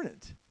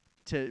important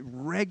to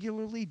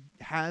regularly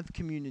have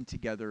communion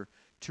together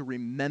to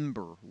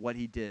remember what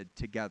he did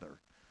together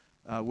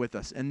with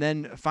us. And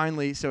then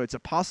finally, so it's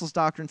apostles'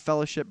 doctrine,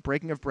 fellowship,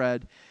 breaking of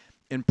bread,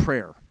 and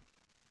prayer.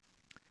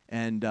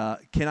 And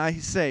can I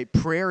say,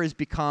 prayer has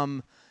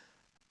become,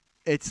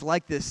 it's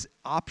like this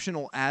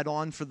optional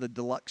add-on for the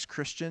deluxe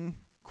Christian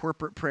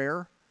corporate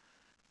prayer.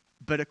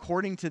 But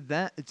according to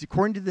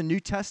the New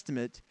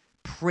Testament,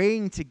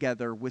 praying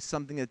together was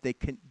something that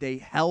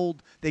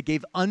they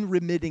gave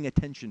unremitting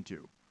attention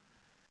to.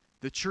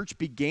 The church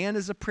began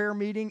as a prayer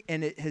meeting,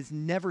 and it has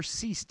never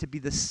ceased to be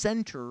the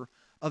center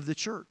of the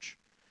church.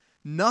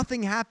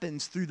 Nothing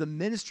happens through the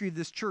ministry of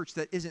this church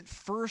that isn't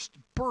first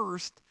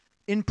birthed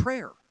in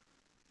prayer,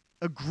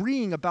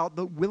 agreeing about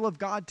the will of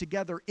God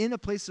together in a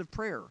place of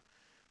prayer.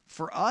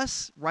 For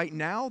us, right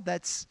now,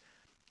 that's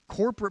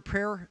corporate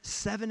prayer,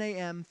 7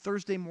 a.m.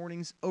 Thursday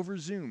mornings over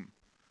Zoom.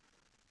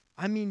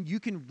 I mean,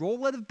 you can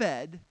roll out of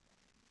bed,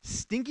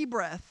 stinky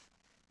breath,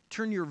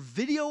 turn your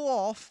video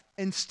off,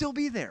 and still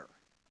be there.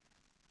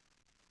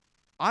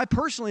 I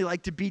personally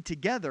like to be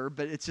together,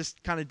 but it's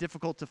just kind of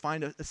difficult to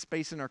find a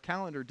space in our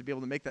calendar to be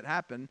able to make that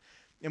happen.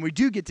 And we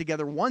do get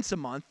together once a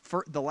month.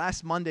 For the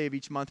last Monday of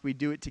each month, we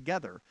do it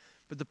together.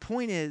 But the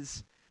point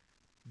is,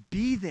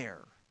 be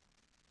there.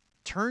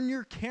 Turn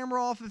your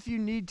camera off if you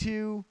need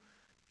to.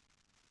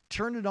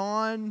 Turn it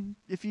on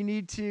if you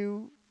need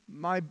to.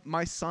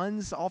 My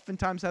sons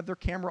oftentimes have their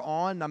camera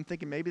on. I'm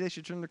thinking maybe they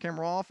should turn their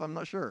camera off. I'm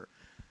not sure.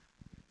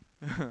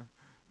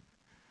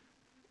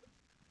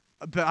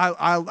 But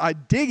I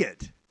dig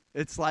it.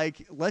 It's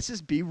like, let's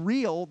just be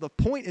real. The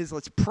point is,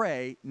 let's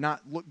pray,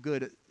 not look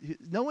good.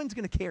 No one's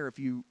going to care if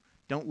you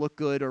don't look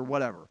good or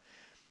whatever.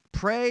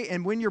 Pray,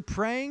 and when you're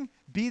praying,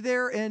 be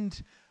there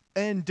and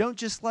don't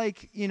just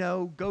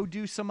go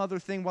do some other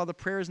thing while the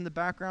prayer is in the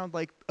background.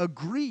 Like,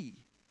 agree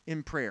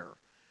in prayer.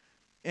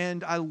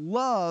 And I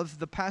love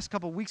the past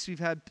couple of weeks we've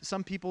had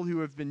some people who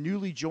have been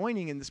newly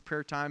joining in this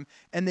prayer time,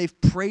 and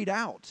they've prayed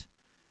out.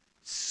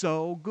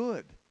 So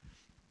good.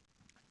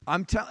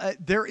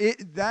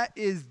 That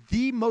is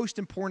the most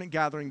important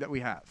gathering that we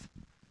have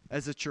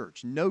as a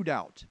church, no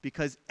doubt,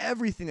 because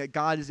everything that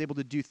God is able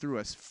to do through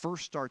us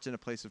first starts in a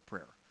place of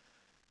prayer.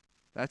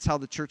 That's how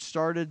the church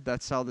started.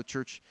 That's how the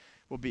church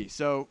will be.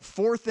 So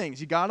 4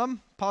 things. You got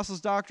them? Apostles'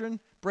 doctrine,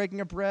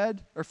 breaking of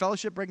bread, or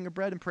fellowship, breaking of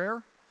bread, and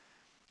prayer.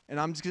 And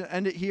I'm just going to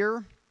end it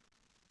here.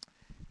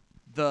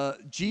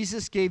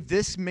 Jesus gave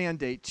this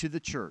mandate to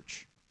the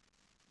church.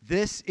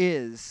 This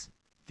is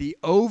the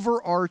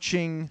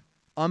overarching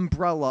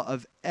umbrella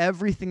of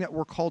everything that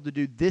we're called to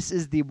do. This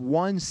is the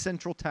one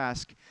central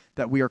task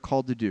that we are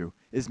called to do,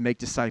 is make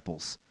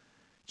disciples.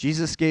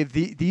 Jesus gave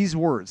these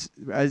words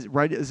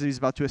right as he's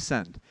about to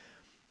ascend.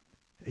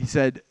 He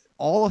said,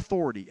 all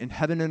authority in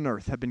heaven and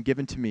earth have been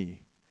given to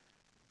me.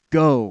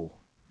 Go,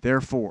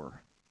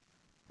 therefore,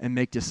 and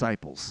make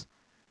disciples,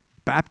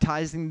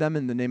 baptizing them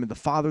in the name of the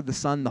Father, the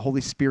Son, the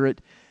Holy Spirit,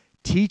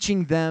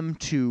 teaching them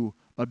to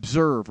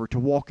observe or to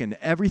walk in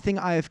everything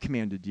I have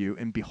commanded you,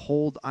 and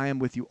behold, I am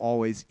with you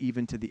always,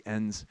 even to the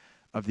ends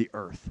of the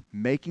earth.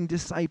 Making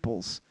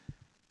disciples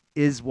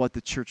is what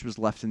the church was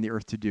left in the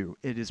earth to do.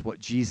 It is what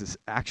Jesus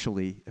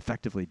actually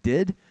effectively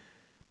did,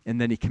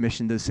 and then he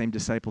commissioned those same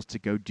disciples to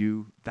go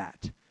do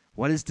that.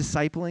 What is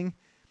discipling?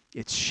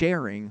 It's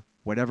sharing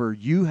whatever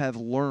you have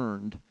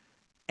learned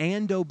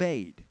and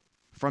obeyed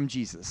from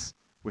Jesus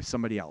with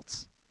somebody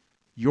else.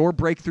 Your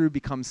breakthrough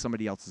becomes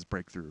somebody else's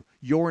breakthrough.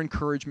 Your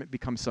encouragement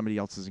becomes somebody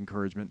else's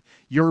encouragement.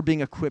 Your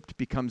being equipped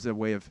becomes a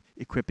way of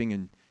equipping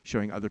and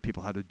showing other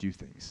people how to do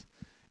things.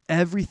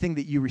 Everything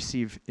that you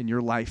receive in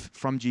your life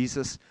from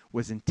Jesus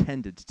was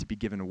intended to be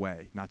given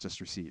away, not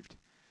just received.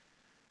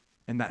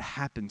 And that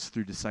happens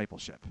through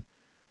discipleship.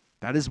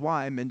 That is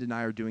why Minda and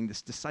I are doing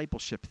this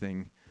discipleship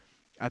thing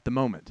at the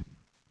moment.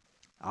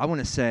 I want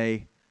to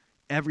say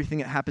everything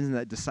that happens in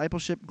that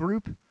discipleship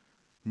group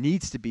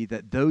needs to be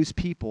that those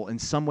people in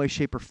some way,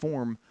 shape, or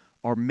form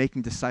are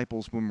making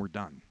disciples when we're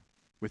done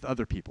with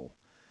other people.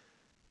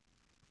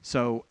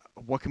 So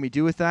what can we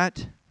do with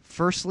that?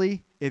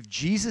 Firstly, if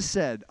Jesus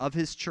said of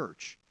his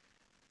church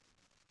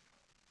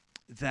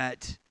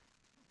that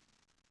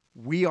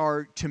we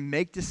are to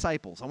make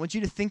disciples, I want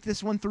you to think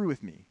this one through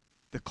with me.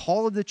 The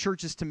call of the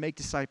church is to make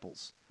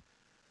disciples.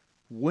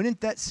 Wouldn't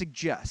that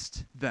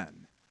suggest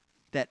then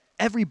that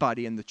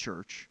everybody in the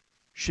church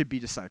should be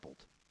discipled?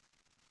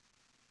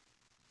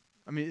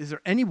 I mean, is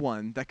there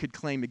anyone that could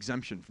claim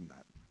exemption from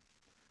that?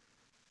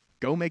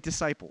 Go make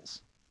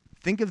disciples.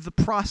 Think of the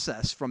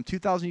process from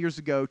 2,000 years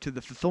ago to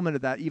the fulfillment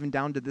of that, even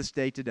down to this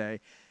day today.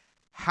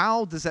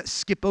 How does that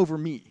skip over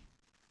me?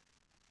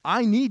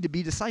 I need to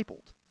be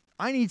discipled.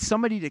 I need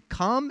somebody to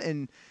come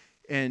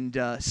and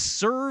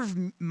serve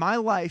my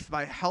life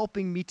by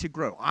helping me to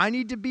grow. I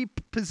need to be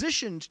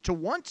positioned to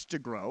want to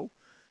grow.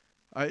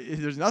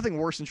 There's nothing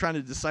worse than trying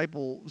to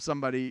disciple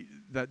somebody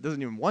that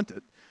doesn't even want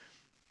it.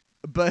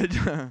 But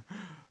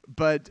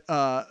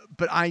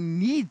I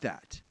need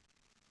that.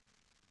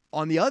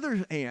 On the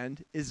other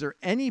hand, is there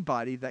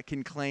anybody that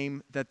can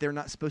claim that they're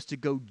not supposed to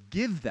go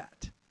give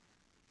that?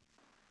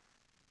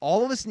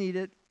 All of us need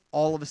it.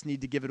 All of us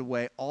need to give it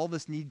away. All of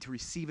us need to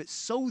receive it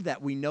so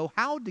that we know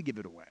how to give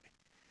it away.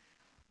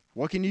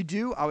 What can you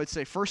do? I would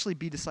say, firstly,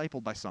 be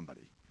discipled by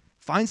somebody.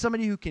 Find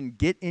somebody who can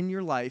get in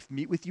your life,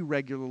 meet with you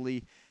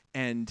regularly,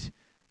 and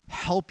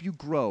help you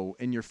grow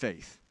in your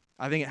faith.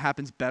 I think it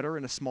happens better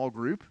in a small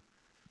group.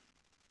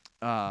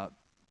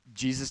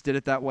 Jesus did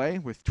it that way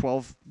with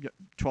 12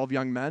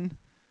 young men.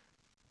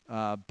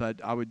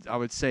 But I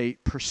would say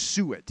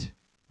pursue it.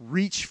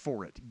 Reach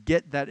for it.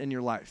 Get that in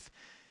your life.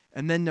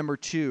 And then number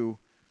 2,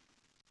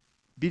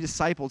 be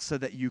discipled so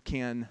that you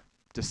can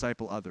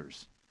disciple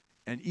others.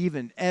 And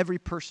even every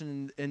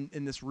person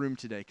in this room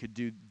today could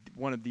do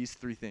one of these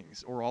 3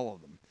 things, or all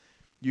of them.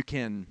 You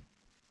can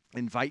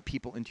invite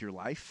people into your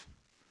life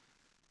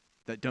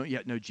that don't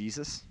yet know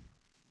Jesus.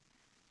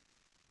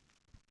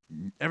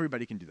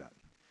 Everybody can do that.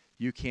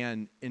 You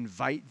can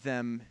invite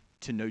them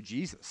to know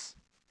Jesus.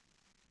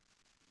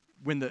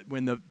 When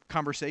the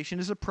conversation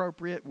is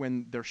appropriate,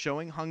 when they're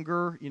showing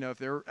hunger, if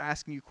they're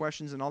asking you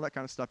questions and all that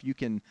kind of stuff, you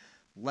can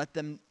let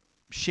them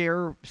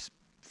share,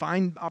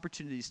 find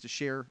opportunities to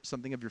share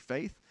something of your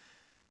faith.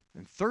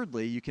 And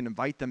thirdly, you can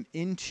invite them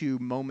into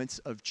moments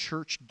of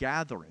church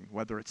gathering,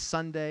 whether it's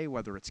Sunday,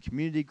 whether it's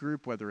community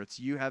group, whether it's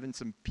you having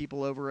some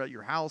people over at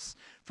your house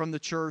from the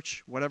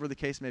church, whatever the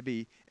case may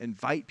be.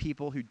 Invite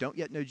people who don't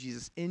yet know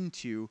Jesus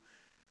into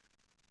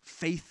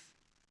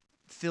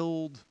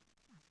faith-filled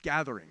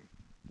gathering,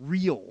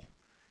 real,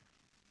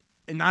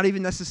 and not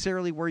even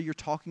necessarily where you're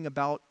talking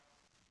about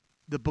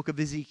the book of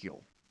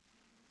Ezekiel.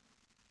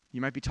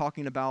 You might be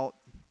talking about,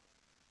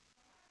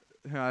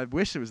 I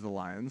wish it was the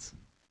lions.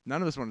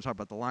 None of us want to talk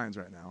about the lions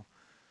right now.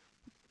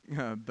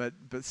 But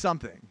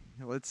something.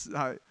 Let's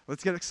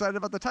get excited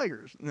about the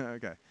tigers.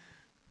 Okay.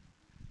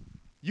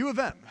 U of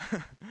M.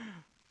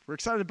 We're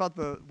excited about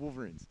the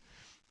Wolverines.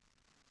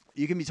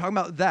 You can be talking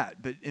about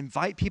that, but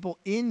invite people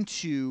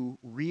into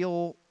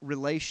real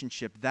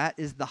relationship. That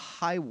is the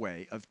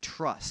highway of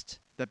trust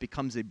that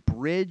becomes a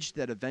bridge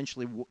that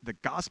eventually the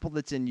gospel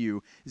that's in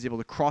you is able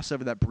to cross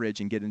over that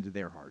bridge and get into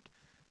their heart.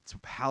 That's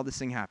how this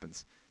thing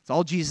happens. It's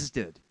all Jesus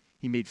did.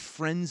 He made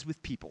friends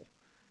with people.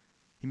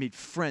 He made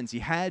friends. He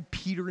had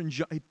Peter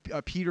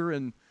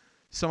and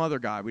some other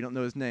guy. We don't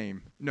know his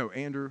name. No,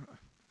 Andrew.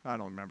 I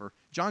don't remember.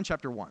 John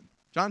chapter 1.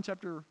 John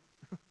chapter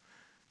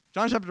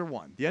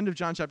 1. The end of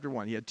John chapter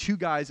 1. He had 2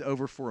 guys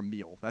over for a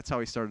meal. That's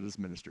how he started his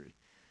ministry.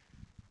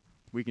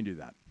 We can do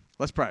that.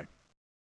 Let's pray.